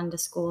have gone to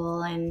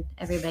school and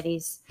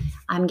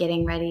I'm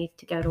getting ready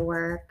to go to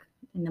work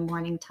in the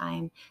morning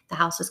time. The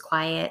house is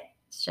quiet.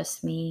 It's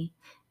just me.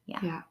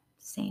 Yeah.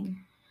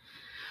 Same.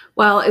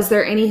 Well, is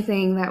there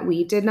anything that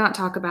we did not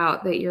talk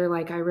about that you're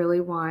like, I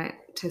really want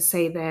to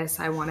say this?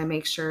 I want to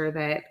make sure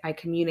that I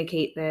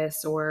communicate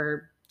this,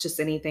 or just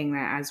anything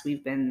that as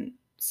we've been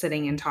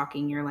sitting and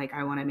talking, you're like,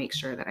 I want to make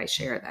sure that I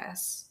share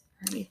this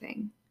or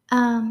anything?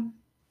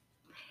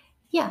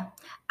 Yeah,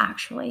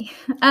 actually,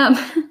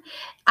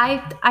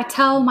 I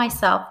tell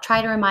myself,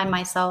 try to remind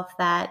myself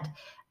that,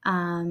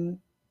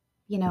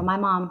 my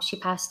mom, she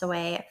passed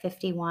away at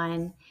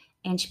 51,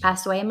 and she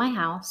passed away in my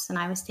house, and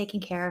I was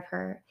taking care of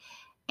her.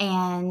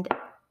 And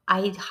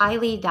I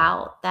highly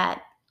doubt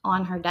that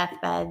on her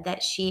deathbed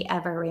that she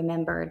ever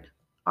remembered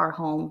our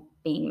home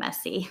being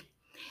messy,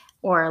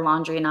 or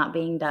laundry not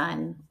being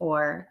done,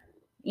 or,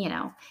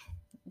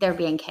 there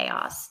being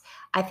chaos.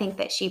 I think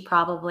that she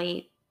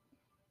probably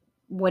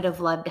would have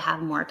loved to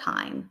have more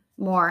time,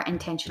 more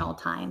intentional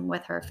time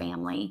with her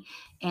family,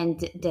 and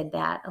did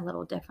that a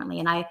little differently.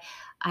 And I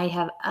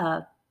have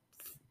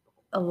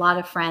a lot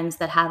of friends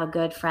that have a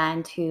good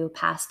friend who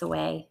passed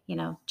away,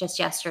 just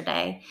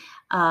yesterday,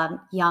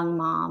 young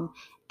mom.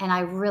 And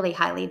I really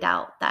highly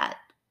doubt that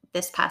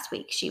this past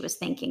week she was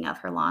thinking of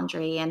her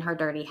laundry and her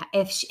dirty,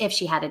 if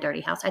she had a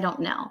dirty house. I don't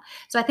know.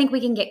 So I think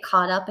we can get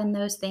caught up in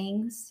those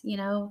things,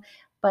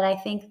 but I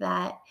think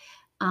that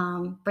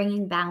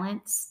bringing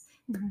balance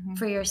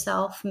for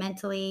yourself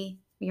mentally,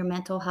 your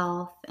mental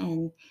health,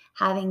 and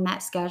having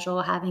that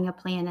schedule, having a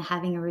plan, and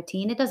having a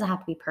routine, it doesn't have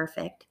to be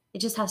perfect. It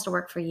just has to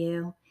work for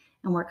you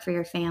and work for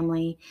your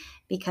family,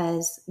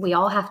 because we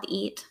all have to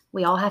eat.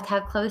 We all have to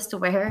have clothes to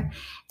wear,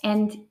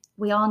 and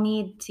we all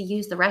need to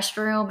use the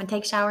restroom and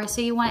take showers.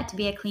 So you want it to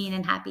be a clean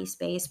and happy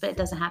space, but it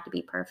doesn't have to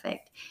be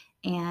perfect.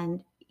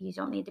 And you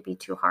don't need to be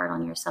too hard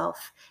on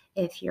yourself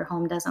if your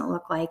home doesn't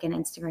look like an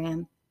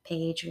Instagram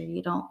page, or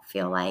you don't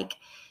feel like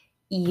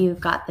you've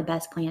got the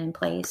best plan in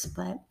place.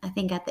 But I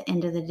think at the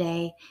end of the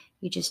day,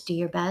 you just do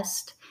your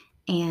best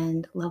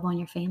and love on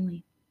your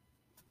family.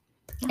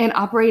 And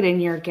operate in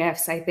your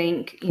gifts. I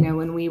think,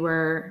 when we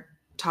were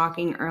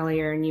talking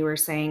earlier and you were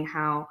saying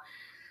how,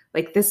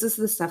 like, this is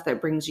the stuff that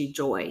brings you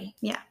joy.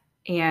 Yeah.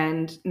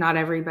 And not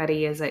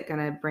everybody is it going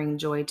to bring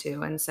joy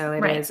to. And so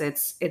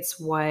it's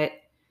what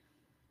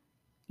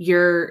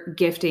your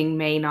gifting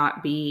may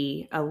not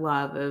be, a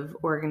love of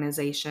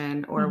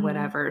organization or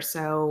whatever.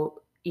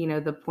 So,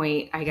 the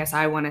point I guess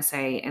I want to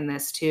say in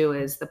this too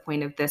is the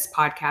point of this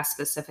podcast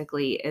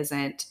specifically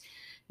isn't,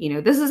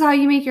 this is how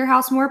you make your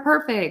house more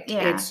perfect.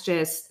 Yeah. It's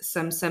just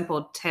some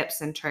simple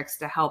tips and tricks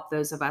to help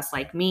those of us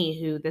like me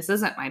who this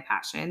isn't my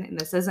passion and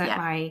this isn't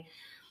my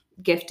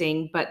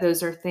gifting, but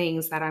those are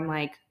things that I'm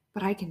like,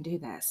 but I can do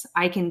this.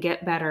 I can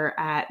get better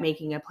at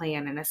making a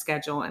plan and a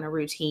schedule and a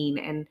routine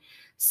and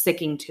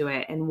sticking to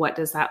it. And what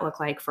does that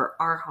look like for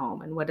our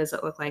home? And what does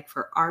it look like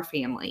for our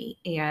family?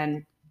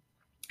 And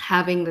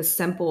having the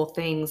simple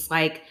things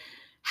like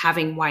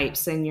having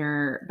wipes in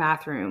your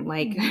bathroom.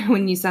 Like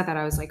when you said that,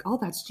 I was like, oh,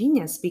 that's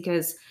genius,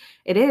 because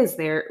it is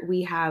there.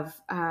 We have,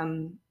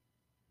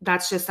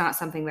 that's just not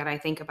something that I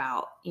think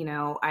about.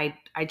 I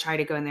try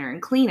to go in there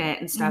and clean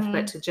it and stuff,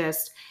 but to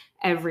just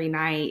every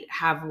night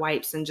have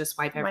wipes and just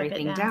wipe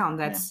everything down.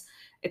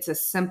 It's a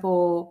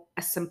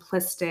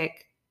simplistic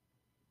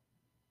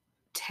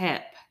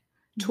tip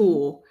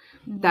tool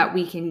that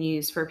we can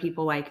use for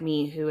people like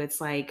me who it's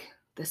like,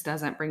 this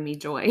doesn't bring me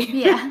joy.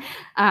 Yeah.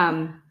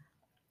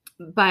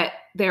 But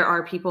there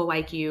are people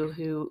like you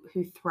who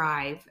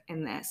thrive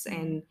in this.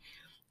 And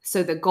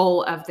so the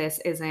goal of this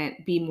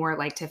isn't be more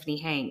like Tiffany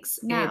Hanks.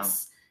 No.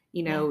 It's,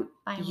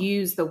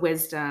 use the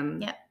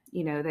wisdom,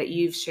 that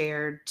you've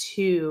shared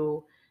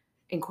to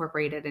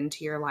incorporate it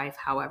into your life,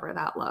 however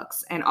that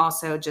looks. And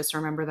also just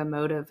remember the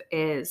motive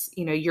is,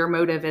 your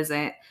motive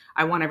isn't,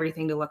 I want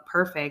everything to look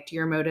perfect.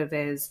 Your motive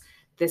is,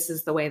 this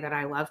is the way that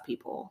I love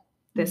people.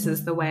 This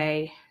is the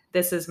way,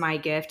 this is my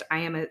gift. I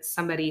am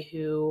somebody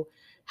who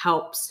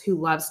helps, who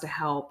loves to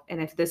help. And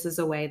if this is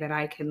a way that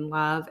I can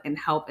love and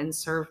help and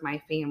serve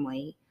my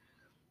family,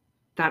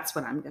 that's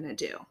what I'm going to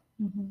do.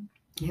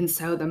 And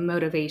so the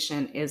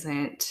motivation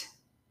isn't,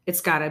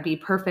 it's got to be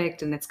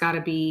perfect and it's got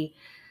to be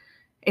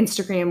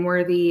Instagram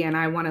worthy and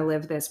I want to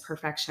live this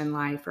perfection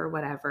life or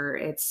whatever.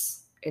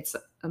 It's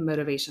a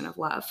motivation of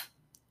love.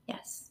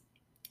 Yes.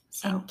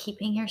 So. And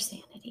keeping your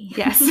sanity.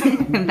 Yes.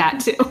 And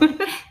that too.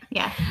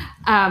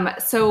 Yeah.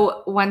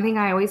 So one thing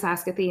I always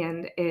ask at the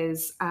end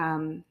is,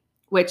 and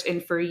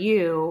for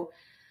you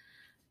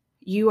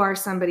are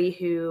somebody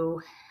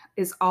who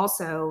is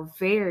also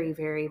very,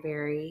 very,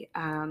 very,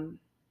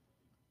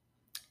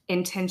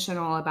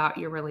 intentional about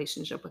your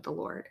relationship with the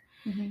Lord.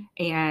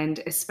 And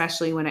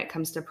especially when it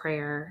comes to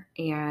prayer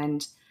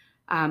and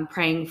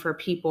praying for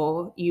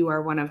people, you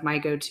are one of my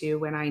go-to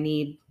when I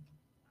need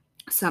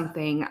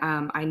something.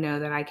 I know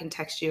that I can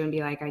text you and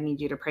be like, I need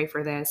you to pray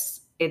for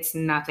this. It's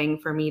nothing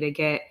for me to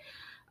get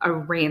a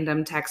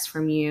random text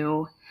from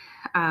you.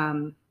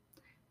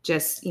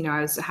 Just,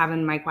 I was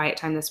having my quiet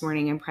time this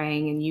morning and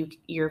praying, and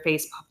your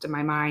face popped in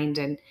my mind,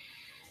 and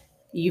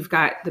you've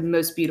got the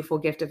most beautiful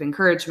gift of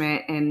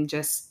encouragement and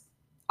just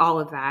all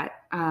of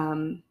that.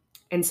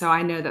 And so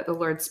I know that the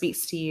Lord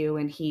speaks to you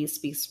and he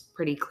speaks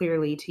pretty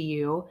clearly to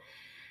you.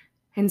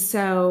 And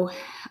so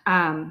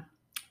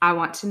I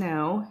want to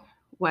know,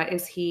 what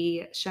is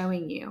he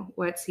showing you?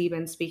 What's he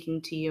been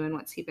speaking to you, and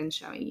what's he been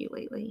showing you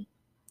lately?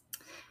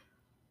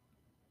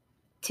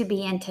 To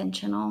be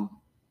intentional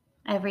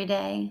every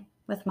day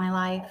with my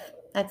life.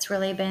 That's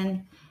really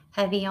been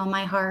heavy on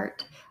my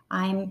heart.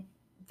 I'm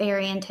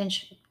very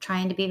intentional,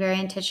 trying to be very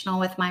intentional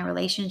with my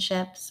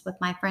relationships, with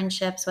my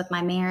friendships, with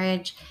my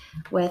marriage,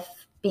 with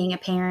being a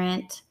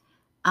parent.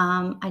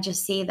 I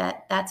just see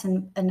that that's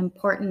an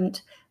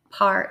important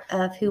part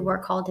of who we're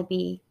called to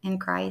be in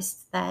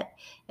Christ. That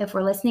if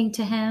we're listening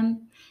to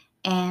Him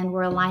and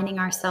we're aligning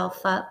ourselves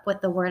up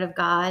with the Word of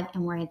God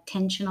and we're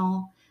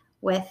intentional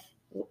with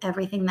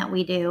everything that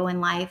we do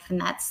in life, and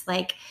that's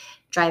like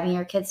driving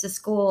your kids to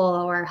school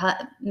or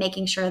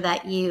making sure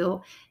that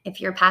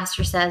if your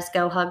pastor says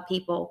go hug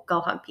people,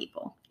 go hug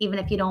people. Even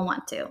if you don't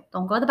want to,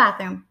 don't go to the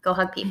bathroom, go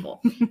hug people.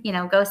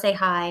 Go say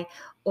hi.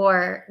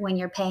 Or when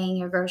you're paying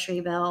your grocery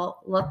bill,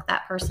 look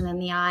that person in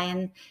the eye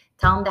and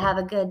tell them to have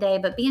a good day,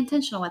 but be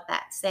intentional with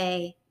that.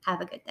 Say,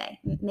 have a good day.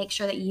 Make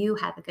sure that you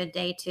have a good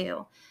day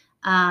too.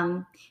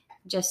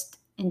 Just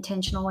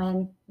intentional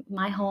in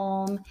my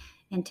home,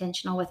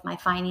 intentional with my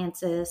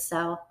finances.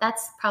 So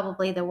that's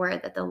probably the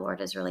word that the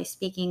Lord is really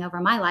speaking over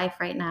my life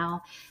right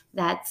now.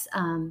 That's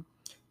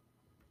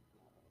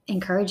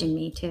encouraging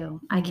me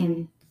too.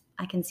 Mm-hmm.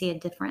 I can see a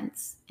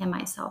difference in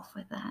myself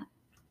with that.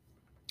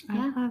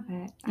 I love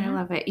it. Yeah. I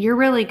love it. You're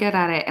really good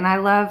at it. And I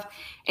love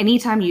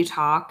anytime you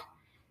talk,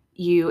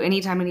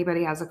 anytime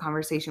anybody has a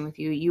conversation with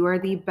you, you are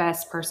the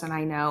best person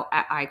I know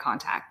at eye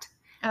contact.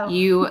 Oh.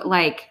 You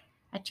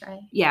I try.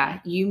 Yeah,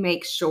 you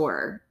make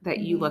sure that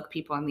you look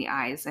people in the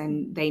eyes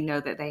and they know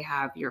that they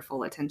have your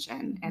full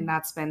attention. And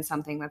that's been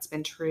something that's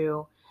been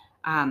true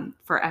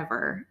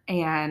forever.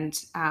 And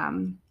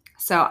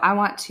so I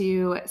want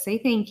to say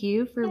thank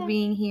you for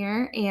being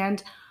here.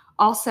 And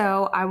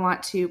also, I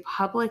want to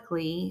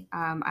publicly,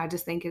 I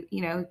just think,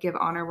 give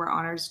honor where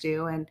honor's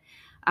due.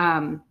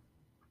 And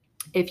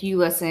if you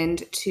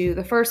listened to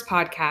the first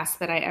podcast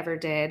that I ever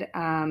did,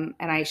 and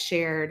I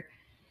shared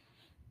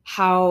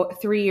how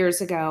 3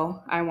 years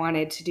ago I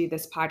wanted to do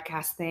this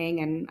podcast thing,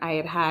 and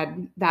I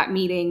had that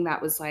meeting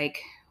that was like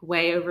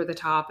way over the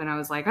top, and I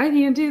was like, I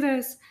can't do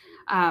this.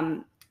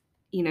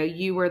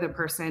 You were the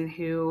person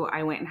who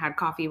I went and had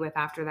coffee with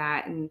after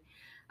that, and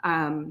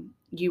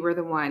you were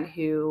the one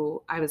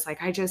who I was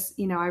like, I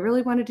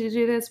really wanted to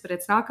do this, but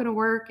it's not going to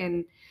work.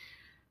 And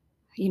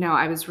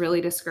I was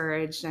really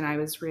discouraged, and I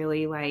was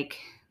really like,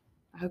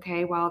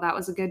 okay, well, that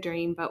was a good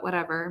dream, but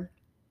whatever.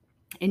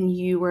 And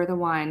you were the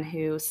one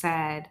who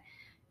said,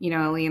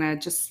 Alina,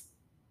 just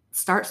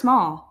start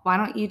small. Why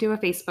don't you do a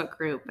Facebook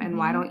group? And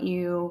why don't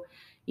you,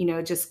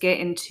 just get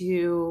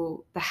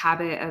into the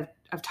habit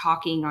of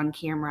talking on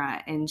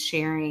camera and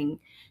sharing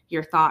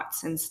your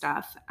thoughts and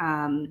stuff.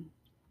 And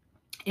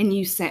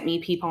you sent me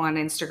people on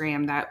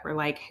Instagram that were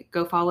like,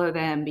 go follow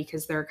them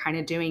because they're kind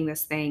of doing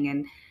this thing,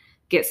 and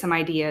get some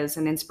ideas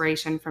and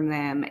inspiration from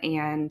them.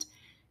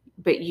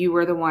 But you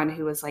were the one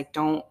who was like,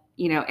 don't,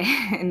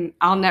 and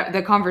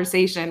the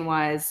conversation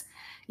was,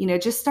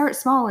 just start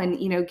small and,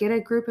 get a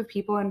group of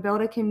people and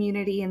build a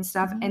community and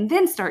stuff, and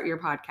then start your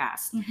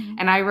podcast. Mm-hmm.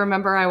 And I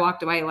remember I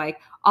walked away like,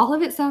 all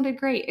of it sounded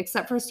great,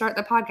 except for start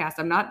the podcast.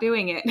 I'm not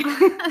doing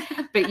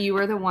it. But you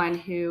were the one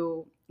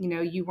who,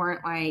 you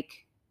weren't like,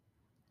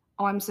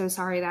 oh, I'm so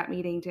sorry that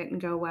meeting didn't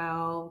go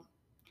well.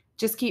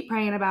 Just keep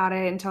praying about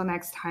it until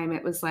next time.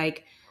 It was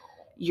like,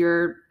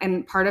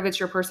 and part of it's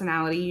your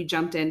personality. You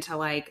jumped into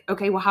like,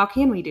 okay, well, how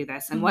can we do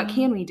this? And what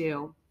can we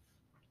do?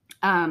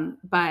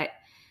 But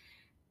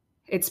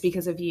it's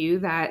because of you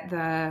that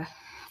the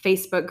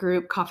Facebook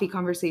group Coffee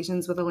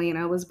Conversations with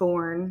Alina was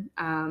born.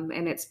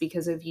 And it's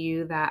because of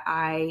you that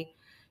I,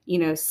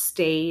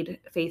 stayed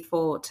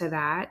faithful to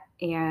that.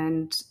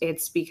 And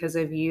it's because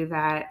of you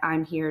that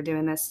I'm here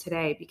doing this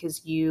today,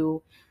 because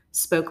you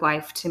spoke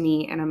life to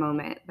me in a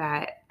moment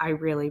that I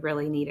really,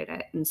 really needed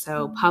it. And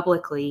so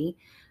publicly,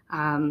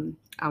 I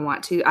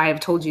have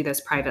told you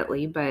this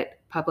privately, but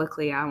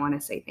publicly, I want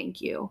to say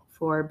thank you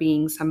for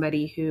being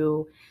somebody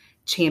who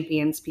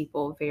champions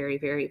people very,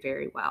 very,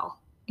 very well,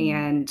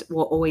 and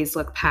will always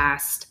look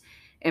past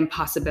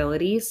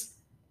impossibilities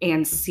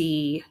and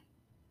see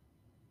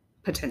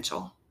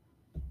potential.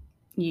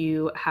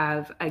 You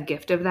have a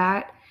gift of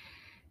that,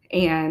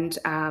 and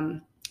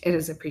it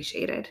is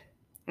appreciated.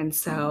 And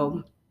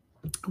so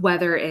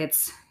whether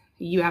it's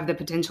you have the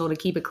potential to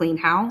keep a clean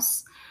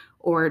house,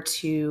 or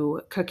to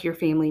cook your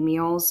family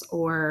meals,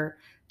 or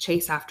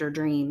chase after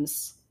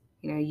dreams,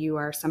 you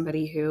are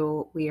somebody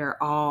who we are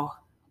all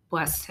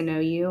blessed to know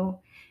you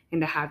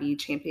and to have you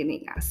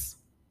championing us.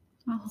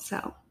 Oh,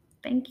 so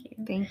thank you.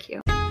 Thank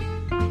you.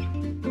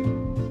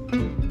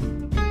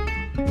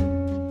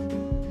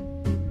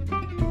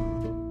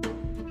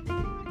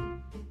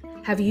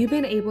 Have you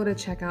been able to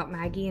check out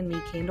Maggie and Me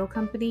Candle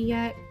Company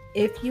yet?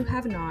 If you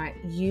have not,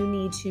 you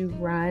need to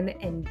run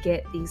and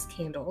get these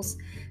candles.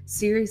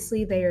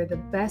 Seriously, they are the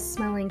best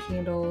smelling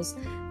candles.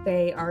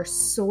 They are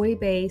soy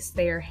based,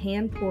 they are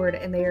hand poured,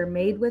 and they are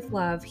made with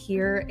love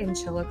here in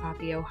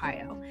Chillicothe,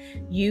 Ohio.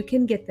 You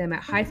can get them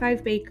at High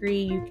Five Bakery,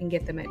 you can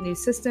get them at New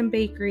System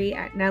Bakery,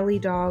 at Nelly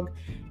Dog,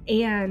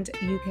 and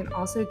you can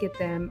also get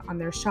them on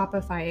their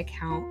Shopify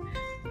account.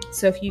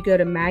 So if you go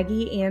to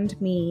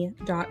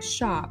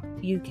maggieandme.shop,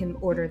 you can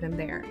order them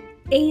there.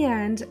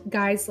 And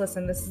guys,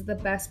 listen, this is the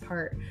best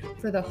part.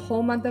 For the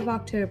whole month of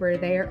October,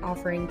 they are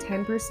offering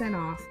 10%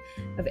 off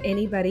of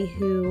anybody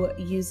who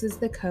uses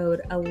the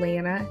code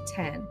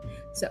ALANA10.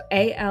 So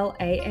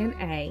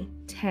ALANA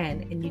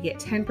 10, and you get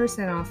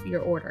 10% off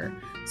your order.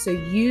 So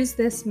use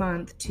this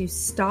month to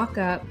stock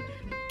up,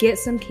 get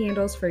some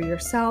candles for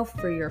yourself,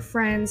 for your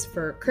friends,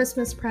 for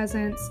Christmas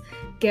presents.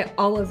 Get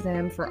all of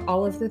them for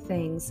all of the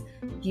things.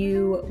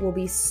 You will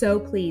be so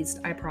pleased,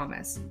 I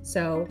promise.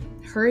 So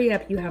hurry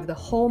up. You have the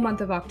whole month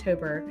of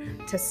October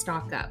to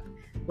stock up.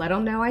 Let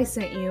them know I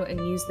sent you and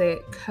use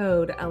the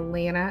code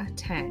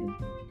ALANA10.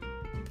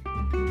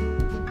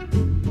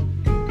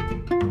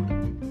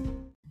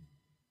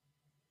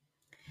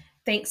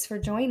 Thanks for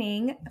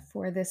joining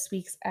for this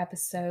week's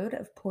episode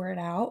of Pour It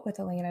Out with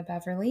Alana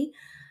Beverly.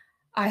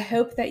 I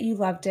hope that you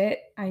loved it.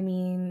 I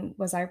mean,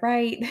 was I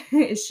right?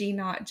 Is she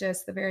not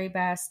just the very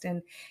best?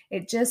 And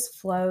it just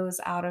flows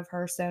out of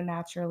her so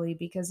naturally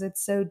because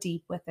it's so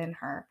deep within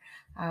her.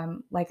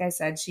 Like I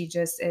said, she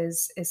just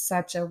is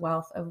such a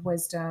wealth of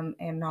wisdom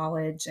and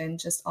knowledge and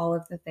just all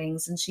of the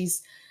things. And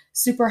she's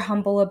super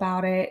humble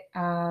about it.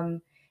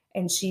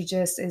 And she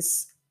just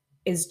is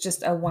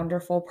just a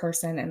wonderful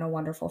person and a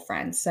wonderful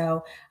friend.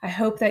 So I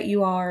hope that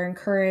you all are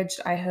encouraged.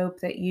 I hope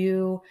that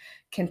you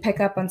can pick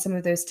up on some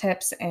of those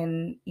tips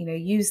and,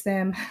 use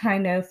them. I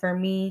know for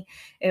me,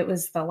 it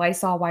was the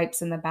Lysol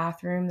wipes in the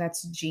bathroom.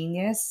 That's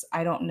genius.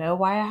 I don't know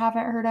why I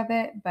haven't heard of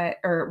it,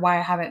 or why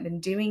I haven't been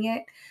doing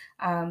it.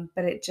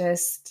 But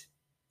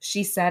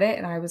she said it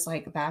and I was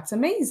like, that's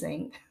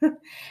amazing.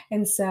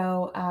 And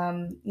so,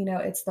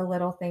 it's the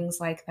little things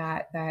like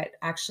that that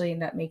actually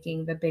end up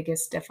making the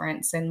biggest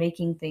difference and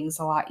making things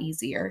a lot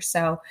easier.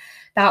 So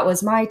that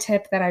was my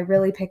tip that I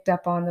really picked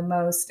up on the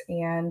most.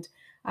 And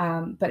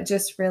but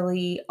just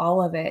really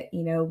all of it,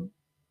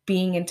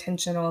 being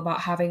intentional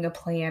about having a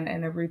plan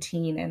and a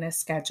routine and a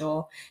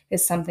schedule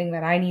is something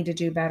that I need to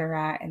do better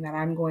at and that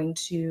I'm going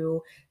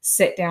to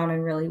sit down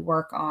and really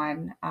work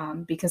on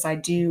because I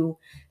do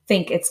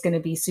think it's going to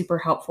be super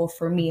helpful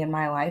for me in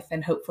my life,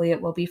 and hopefully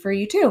it will be for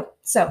you too.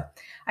 So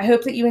I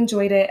hope that you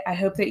enjoyed it. I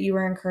hope that you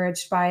were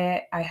encouraged by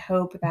it. I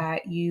hope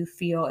that you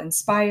feel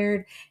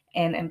inspired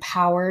and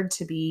empowered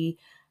to be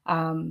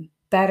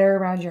better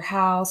around your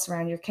house,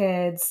 around your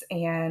kids,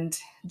 and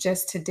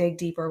just to dig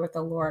deeper with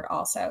the Lord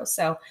also.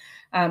 So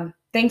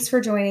thanks for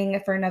joining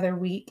for another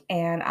week,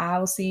 and I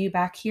will see you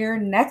back here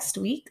next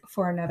week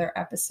for another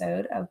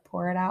episode of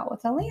Pour It Out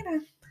with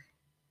Alana.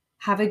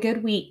 Have a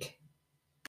good week.